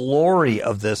the glory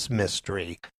of this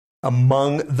mystery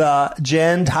among the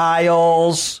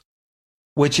Gentiles,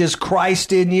 which is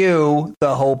Christ in you,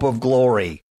 the hope of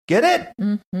glory." Get it?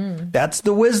 Mm-hmm. That's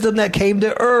the wisdom that came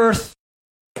to earth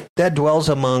that dwells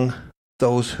among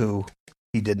those who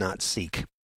he did not seek.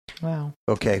 Wow.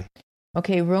 Okay.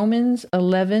 Okay, Romans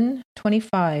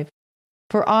 11:25.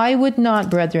 For I would not,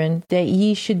 brethren, that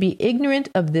ye should be ignorant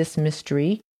of this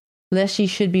mystery, lest ye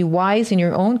should be wise in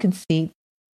your own conceit,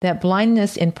 that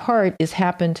blindness in part is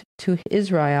happened to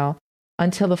Israel,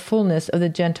 until the fullness of the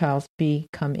Gentiles be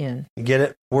come in. You get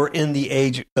it? We're in the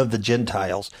age of the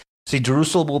Gentiles. See,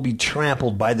 Jerusalem will be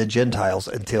trampled by the Gentiles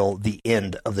until the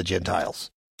end of the Gentiles.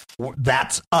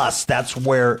 That's us. That's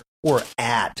where we're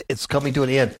at. It's coming to an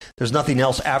end. There's nothing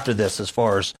else after this as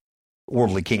far as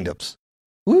worldly kingdoms.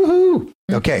 Woohoo!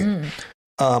 Okay.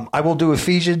 Mm-hmm. I will do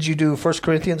Ephesians. You do 1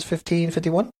 Corinthians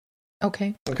 15:51.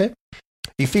 Okay. Okay.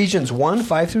 Ephesians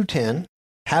 1:5-10.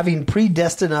 Having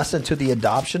predestined us unto the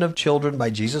adoption of children by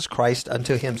Jesus Christ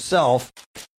unto himself,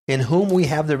 in whom we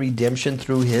have the redemption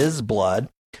through his blood,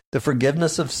 the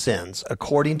forgiveness of sins,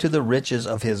 according to the riches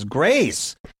of his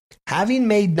grace, having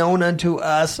made known unto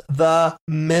us the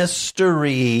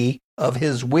mystery of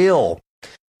his will,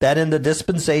 that in the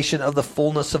dispensation of the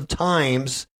fullness of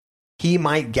times he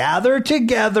might gather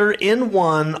together in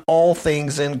one all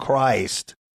things in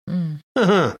Christ.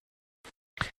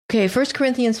 Okay, 1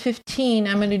 Corinthians 15,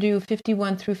 I'm going to do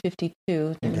 51 through 52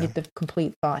 to get the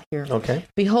complete thought here. Okay.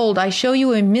 Behold, I show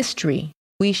you a mystery.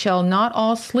 We shall not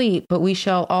all sleep, but we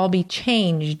shall all be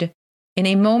changed in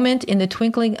a moment, in the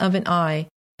twinkling of an eye,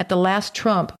 at the last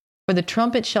trump. For the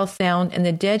trumpet shall sound, and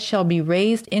the dead shall be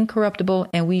raised incorruptible,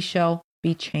 and we shall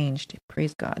be changed.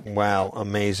 Praise God. Wow,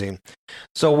 amazing.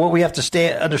 So what we have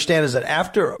to understand is that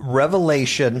after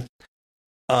Revelation,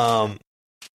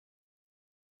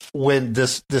 when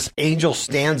this angel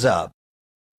stands up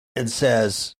and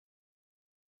says,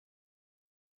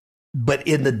 but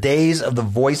in the days of the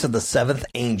voice of the seventh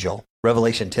angel,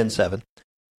 Revelation 10:7,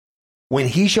 when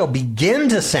he shall begin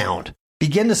to sound,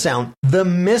 the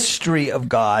mystery of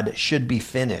God should be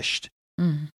finished,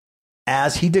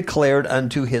 as he declared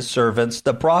unto his servants,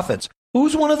 the prophets.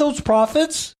 Who's one of those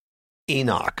prophets?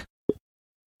 Enoch.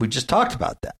 We just talked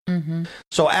about that. Mm-hmm.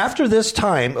 So after this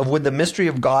time of when the mystery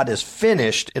of God is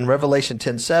finished in Revelation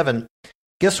 10:7,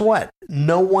 guess what?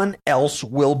 No one else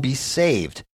will be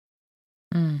saved.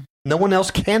 No one else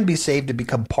can be saved to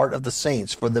become part of the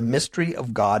saints, for the mystery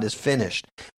of God is finished.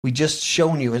 We just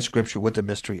shown you in Scripture what the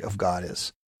mystery of God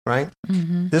is, right?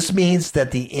 Mm-hmm. This means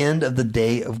that the end of the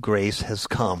day of grace has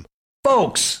come.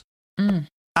 Folks,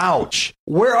 ouch.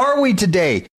 Where are we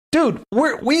today? Dude,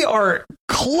 we are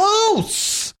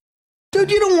close.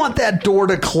 Dude, you don't want that door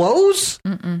to close.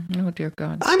 Oh, dear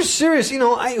God. I'm serious.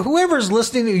 Whoever's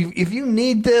listening, if you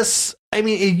need this,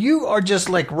 if you are just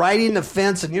like riding the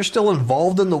fence and you're still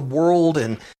involved in the world,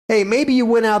 and hey, maybe you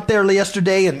went out there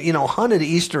yesterday and, hunted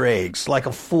Easter eggs like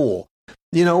a fool,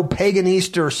 pagan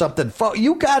Easter or something.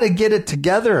 You got to get it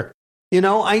together.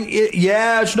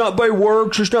 It's not by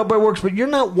works, but you're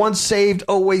not once saved,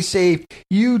 always saved.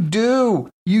 You do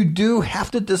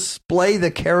have to display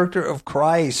the character of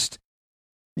Christ.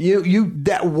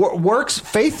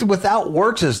 Faith without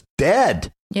works is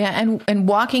dead. Yeah, and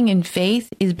walking in faith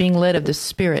is being led of the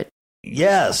Spirit.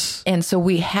 Yes. And so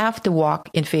we have to walk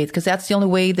in faith, because that's the only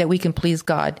way that we can please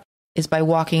God, is by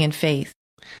walking in faith.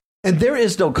 And there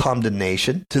is no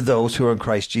condemnation to those who are in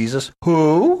Christ Jesus,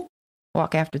 who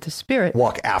walk after the Spirit.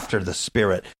 Walk after the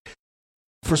Spirit.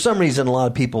 For some reason, a lot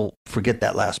of people forget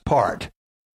that last part.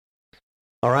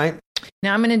 All right?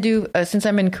 Now I'm going to do, since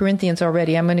I'm in Corinthians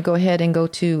already, I'm going to go ahead and go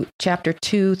to chapter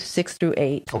 2,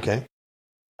 6-8. Okay.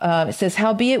 It says,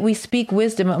 howbeit we speak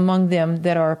wisdom among them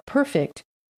that are perfect,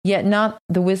 yet not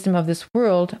the wisdom of this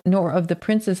world, nor of the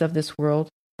princes of this world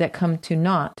that come to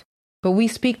naught. But we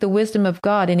speak the wisdom of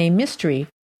God in a mystery,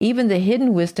 even the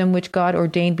hidden wisdom which God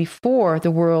ordained before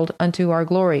the world unto our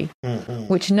glory,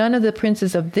 which none of the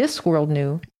princes of this world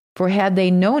knew. For had they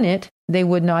known it, they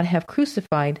would not have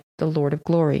crucified the Lord of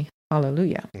glory.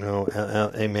 Hallelujah. No,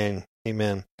 amen.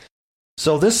 Amen.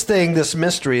 So this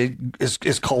mystery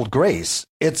is called grace.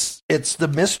 It's the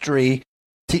mystery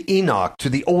to Enoch, to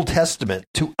the Old Testament,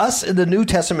 to us in the New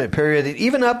Testament period, and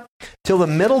even up till the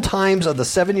middle times of the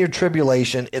 7-year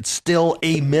tribulation, it's still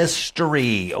a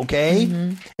mystery,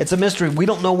 okay? It's a mystery. We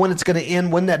don't know when it's going to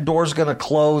end, when that door's going to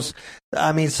close.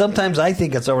 Sometimes I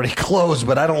think it's already closed,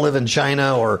 but I don't live in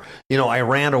China or,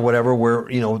 Iran or whatever, where,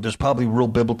 there's probably real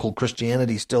biblical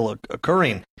Christianity still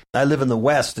occurring. I live in the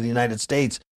West, in the United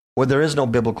States, where there is no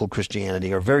biblical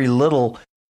Christianity, or very little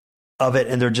of it,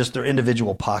 and they're just their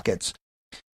individual pockets.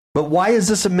 But why is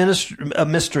this a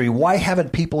mystery? Why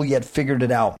haven't people yet figured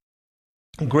it out?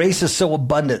 Grace is so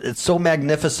abundant. It's so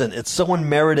magnificent. It's so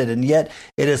unmerited. And yet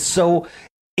it is so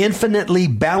infinitely,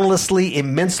 boundlessly,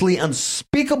 immensely,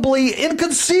 unspeakably,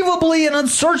 inconceivably, and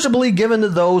unsearchably given to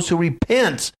those who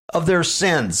repent of their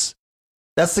sins.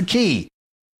 That's the key.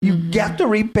 You got to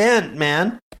repent,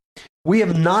 man. We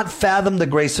have not fathomed the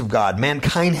grace of God.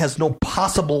 Mankind has no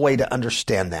possible way to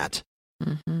understand that.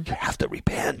 You have to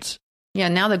repent. Yeah,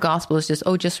 now the gospel is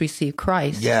just receive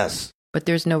Christ. Yes. But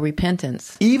there's no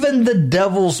repentance. Even the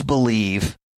devils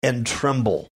believe and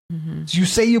tremble. So you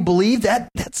say you believe that?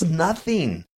 That's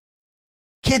nothing.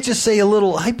 Can't just say a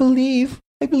little, I believe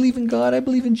in God, I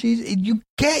believe in Jesus. You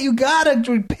can't, you gotta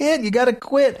repent, you gotta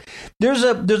quit. There's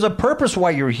a purpose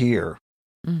why you're here.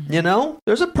 You know?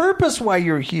 There's a purpose why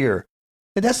you're here.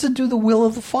 And that's to do the will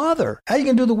of the Father. How are you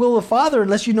gonna do the will of the Father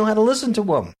unless you know how to listen to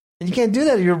Him? And you can't do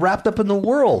that if you're wrapped up in the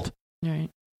world. Right.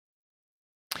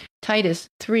 Titus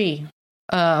 3,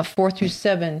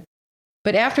 4-7.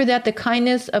 But after that, the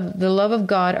kindness of the love of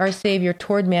God, our Savior,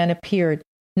 toward man appeared,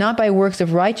 not by works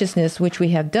of righteousness which we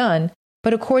have done,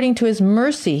 but according to His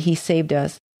mercy He saved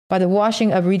us, by the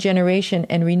washing of regeneration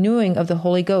and renewing of the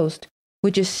Holy Ghost,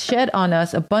 which is shed on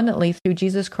us abundantly through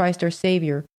Jesus Christ our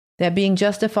Savior, that being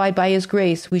justified by His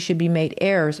grace, we should be made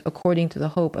heirs according to the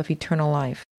hope of eternal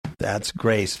life. That's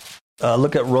grace.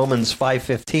 Look at Romans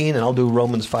 5:15, and I'll do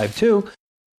Romans 5:2.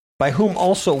 By whom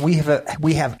also we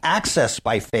have access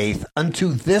by faith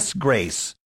unto this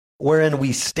grace, wherein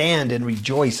we stand and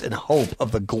rejoice in hope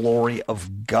of the glory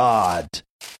of God.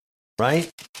 Right?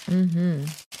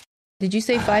 Did you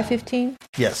say 5:15?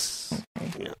 Yes.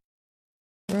 Okay. Yeah.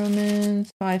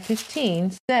 Romans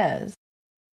 5:15 says,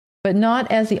 but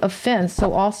not as the offense,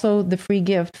 so also the free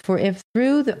gift. For if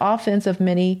through the offense of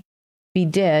many be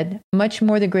dead, much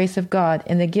more the grace of God,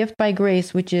 and the gift by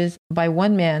grace, which is by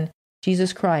one man,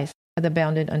 Jesus Christ, hath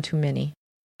abounded unto many.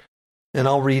 And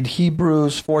I'll read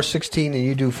Hebrews 4:16, and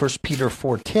you do 1 Peter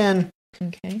 4:10.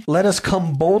 Okay. Let us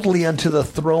come boldly unto the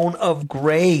throne of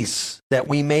grace, that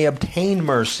we may obtain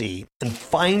mercy and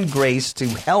find grace to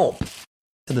help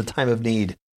in the time of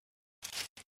need.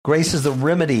 Grace is the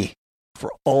remedy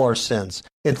for all our sins.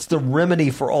 It's the remedy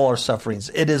for all our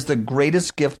sufferings. It is the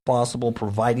greatest gift possible,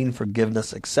 providing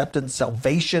forgiveness, acceptance,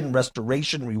 salvation,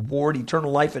 restoration, reward,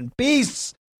 eternal life, and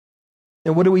peace.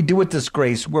 And what do we do with this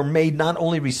grace? We're made not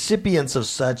only recipients of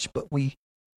such, but we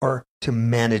are to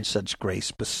manage such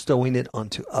grace, bestowing it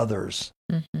onto others.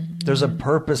 There's a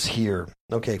purpose here.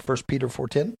 Okay, 1 Peter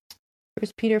 4:10.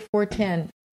 1 Peter 4:10.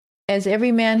 As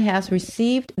every man has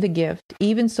received the gift,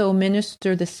 even so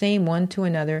minister the same one to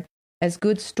another, as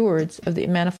good stewards of the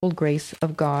manifold grace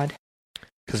of God.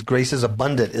 Because grace is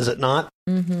abundant, is it not?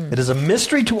 It is a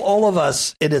mystery to all of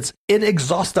us in its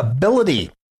inexhaustibility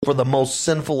for the most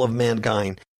sinful of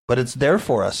mankind, but it's there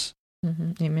for us.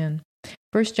 Amen.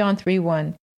 1 John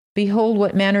 3:1. Behold,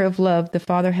 what manner of love the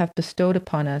Father hath bestowed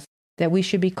upon us, that we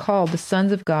should be called the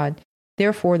sons of God.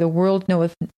 Therefore the world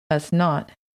knoweth us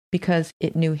not, because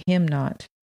it knew Him not.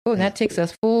 Oh, that takes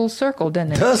us full circle,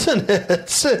 doesn't it? Doesn't it?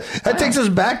 That takes us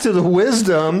back to the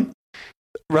wisdom,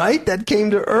 right? That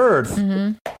came to earth.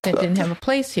 That didn't have a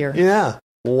place here. Yeah.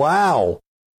 Wow.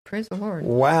 Praise the Lord.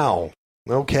 Wow.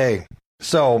 Okay.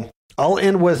 So I'll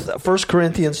end with 1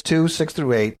 Corinthians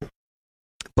 2:6-8.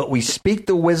 But we speak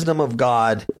the wisdom of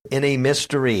God in a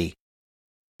mystery,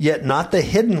 yet not the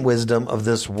hidden wisdom of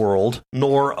this world,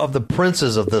 nor of the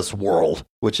princes of this world,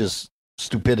 which is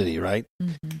stupidity, right?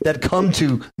 That come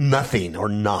to nothing or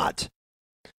not.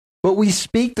 But we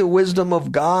speak the wisdom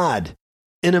of God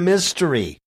in a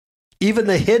mystery, even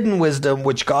the hidden wisdom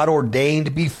which God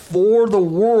ordained before the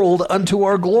world unto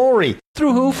our glory.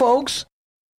 Through who, folks?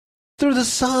 Through the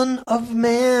Son of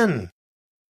Man,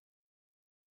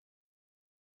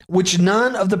 which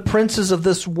none of the princes of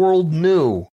this world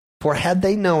knew, for had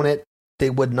they known it, they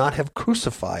would not have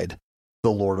crucified the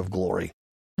Lord of glory.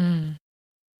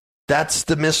 That's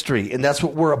the mystery, and that's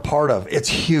what we're a part of. It's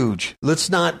huge. Let's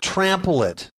not trample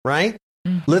it, right?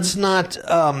 Let's not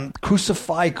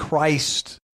crucify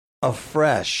Christ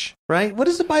afresh, right? What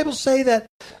does the Bible say? That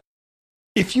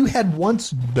if you had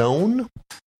once known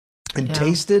and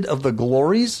tasted of the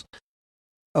glories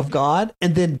of God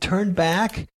and then turned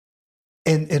back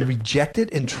and reject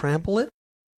it and trample it,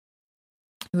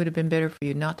 It would have been better for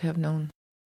you not to have known.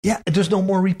 yeah, there's no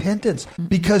more repentance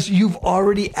because you've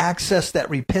already accessed that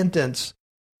repentance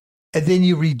and then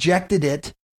you rejected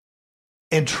it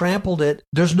and trampled it.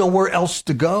 There's nowhere else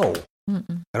to go. I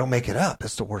don't make it up.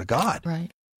 It's the Word of God. Right.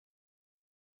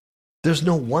 There's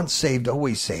no once saved,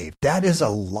 always saved. That is a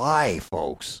lie,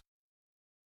 folks.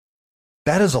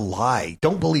 That is a lie.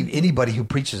 Don't believe anybody who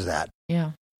preaches that.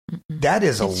 Yeah. That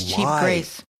is It's a cheap lie.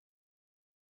 grace.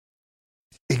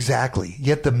 Exactly.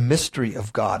 Yet the mystery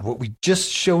of God, what we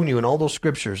just shown you in all those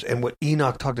scriptures and what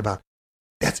Enoch talked about,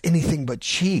 that's anything but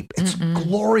cheap. It's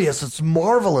glorious. It's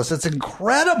marvelous. It's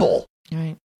incredible.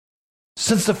 Right.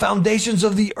 Since the foundations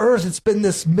of the earth, it's been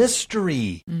this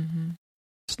mystery. Mm-hmm.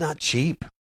 It's not cheap.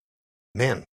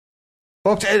 Man.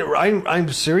 Folks, I'm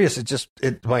serious.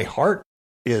 My heart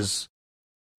is,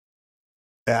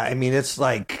 it's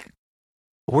like,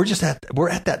 we're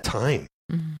at that time.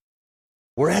 Mm-hmm.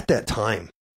 We're at that time.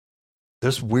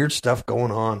 There's weird stuff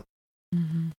going on.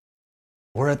 Mm-hmm.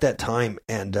 We're at that time,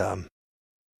 and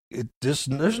there's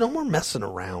no more messing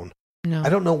around. No. I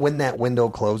don't know when that window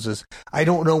closes. I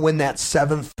don't know when that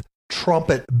seventh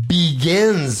trumpet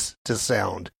begins to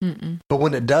sound. Mm-mm. But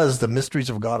when it does, the mysteries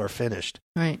of God are finished.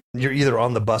 Right. You're either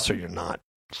on the bus or you're not.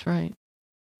 That's right.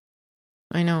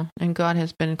 I know. And God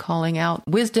has been calling out.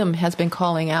 Wisdom has been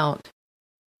calling out.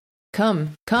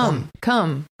 Come.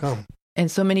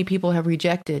 And so many people have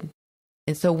rejected.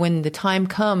 And so when the time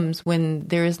comes when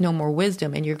there is no more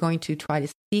wisdom and you're going to try to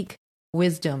seek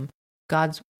wisdom,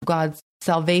 God's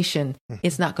salvation,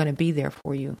 it's not going to be there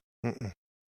for you. Mm-mm.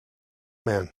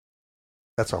 Man,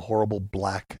 that's a horrible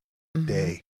black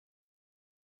day.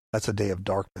 That's a day of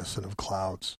darkness and of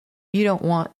clouds. You don't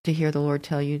want to hear the Lord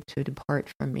tell you to depart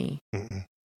from me. Mm-mm.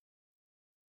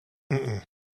 Mm-mm.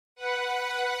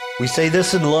 We say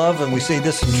this in love and we say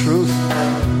this in truth.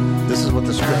 This is what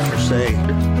the scriptures say.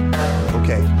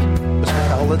 Okay, Mr.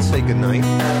 Powell, let's say goodnight.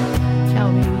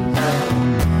 Tell me.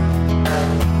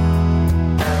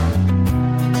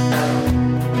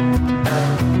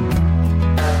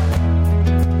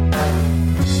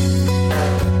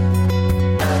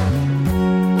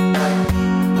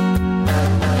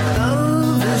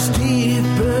 Love is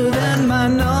deeper than my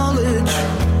knowledge.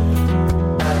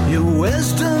 Your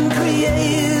wisdom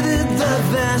created the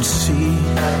vast sea.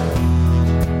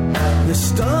 The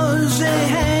stars they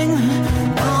hang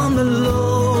on the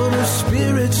Lord of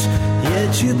spirits,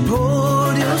 yet you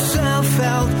poured yourself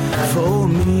out for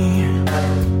me.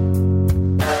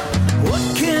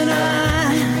 What can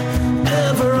I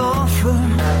ever offer?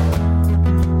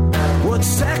 What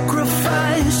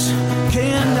sacrifice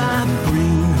can I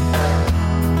bring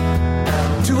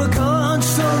to a God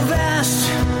so vast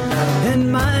and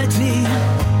mighty?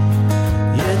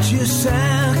 Yet you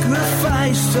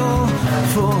sacrificed all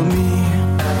for me.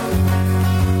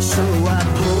 So I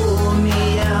pour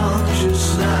me out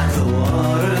just like the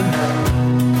water.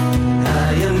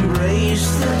 I embrace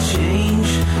the change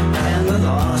and the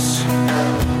loss,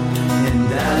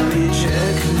 and I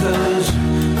reject those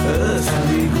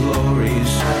earthly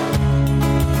glories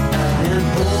and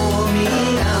pour me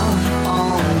out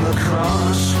on the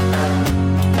cross.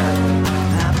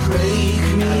 I break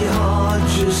me heart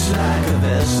just like a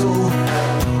vessel,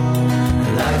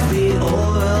 like the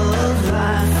oil of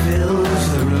life fills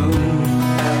the room.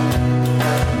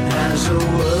 As the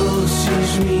world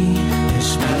sees me,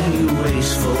 it's me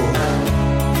wasteful.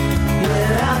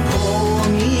 Yet I pour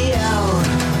me out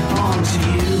onto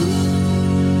you.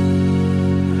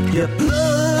 Your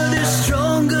blood is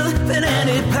stronger than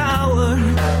any power.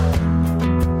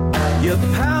 Your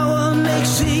power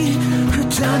makes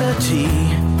eternity.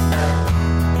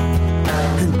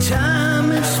 And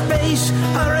time and space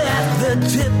are at the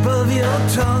tip of your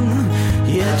tongue.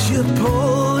 Yet you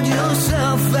poured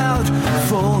yourself out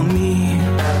for me.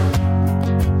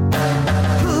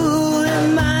 Who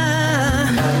am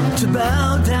I to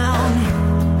bow down?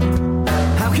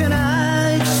 How can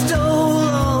I extol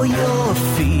all your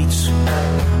feats?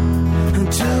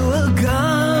 To a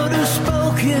God who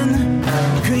spoke in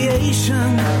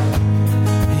creation,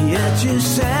 yet you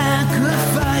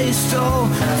sacrificed all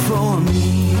for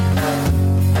me.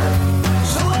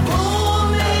 So I pour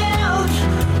me out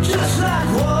just like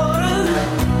water.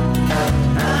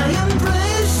 I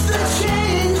embrace the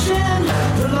change and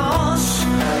the loss,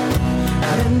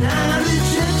 and I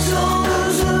reject all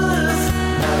those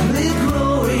earthly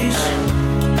glories,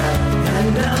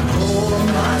 and I pour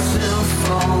myself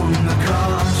on the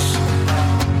cross.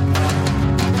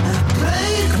 I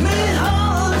break me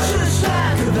heart just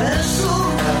like a vessel.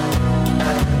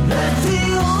 Let the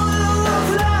oil of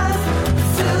life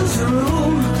fills the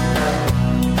room.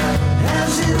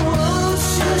 As it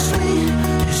washes me,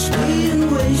 it's being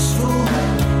wasteful.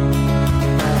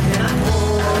 And I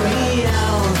pour me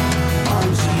out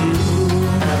onto you.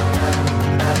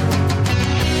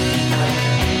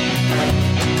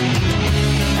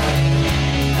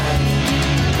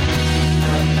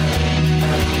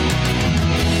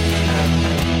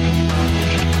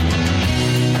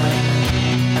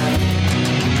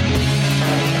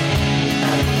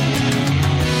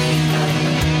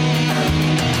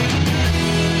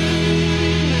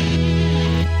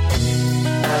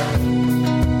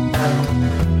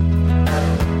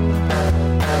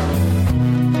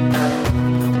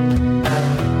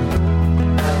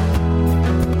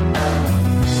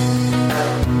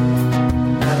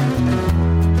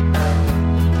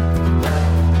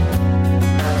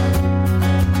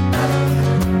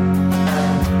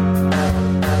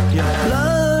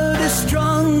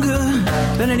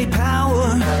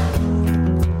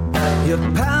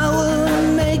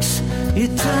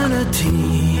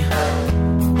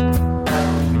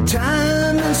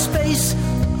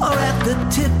 the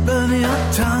tip of your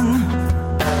tongue.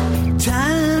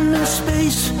 Time and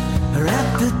space are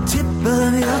at the tip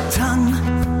of your tongue.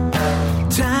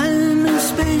 Time and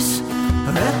space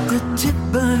are at the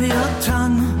tip of your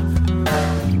tongue.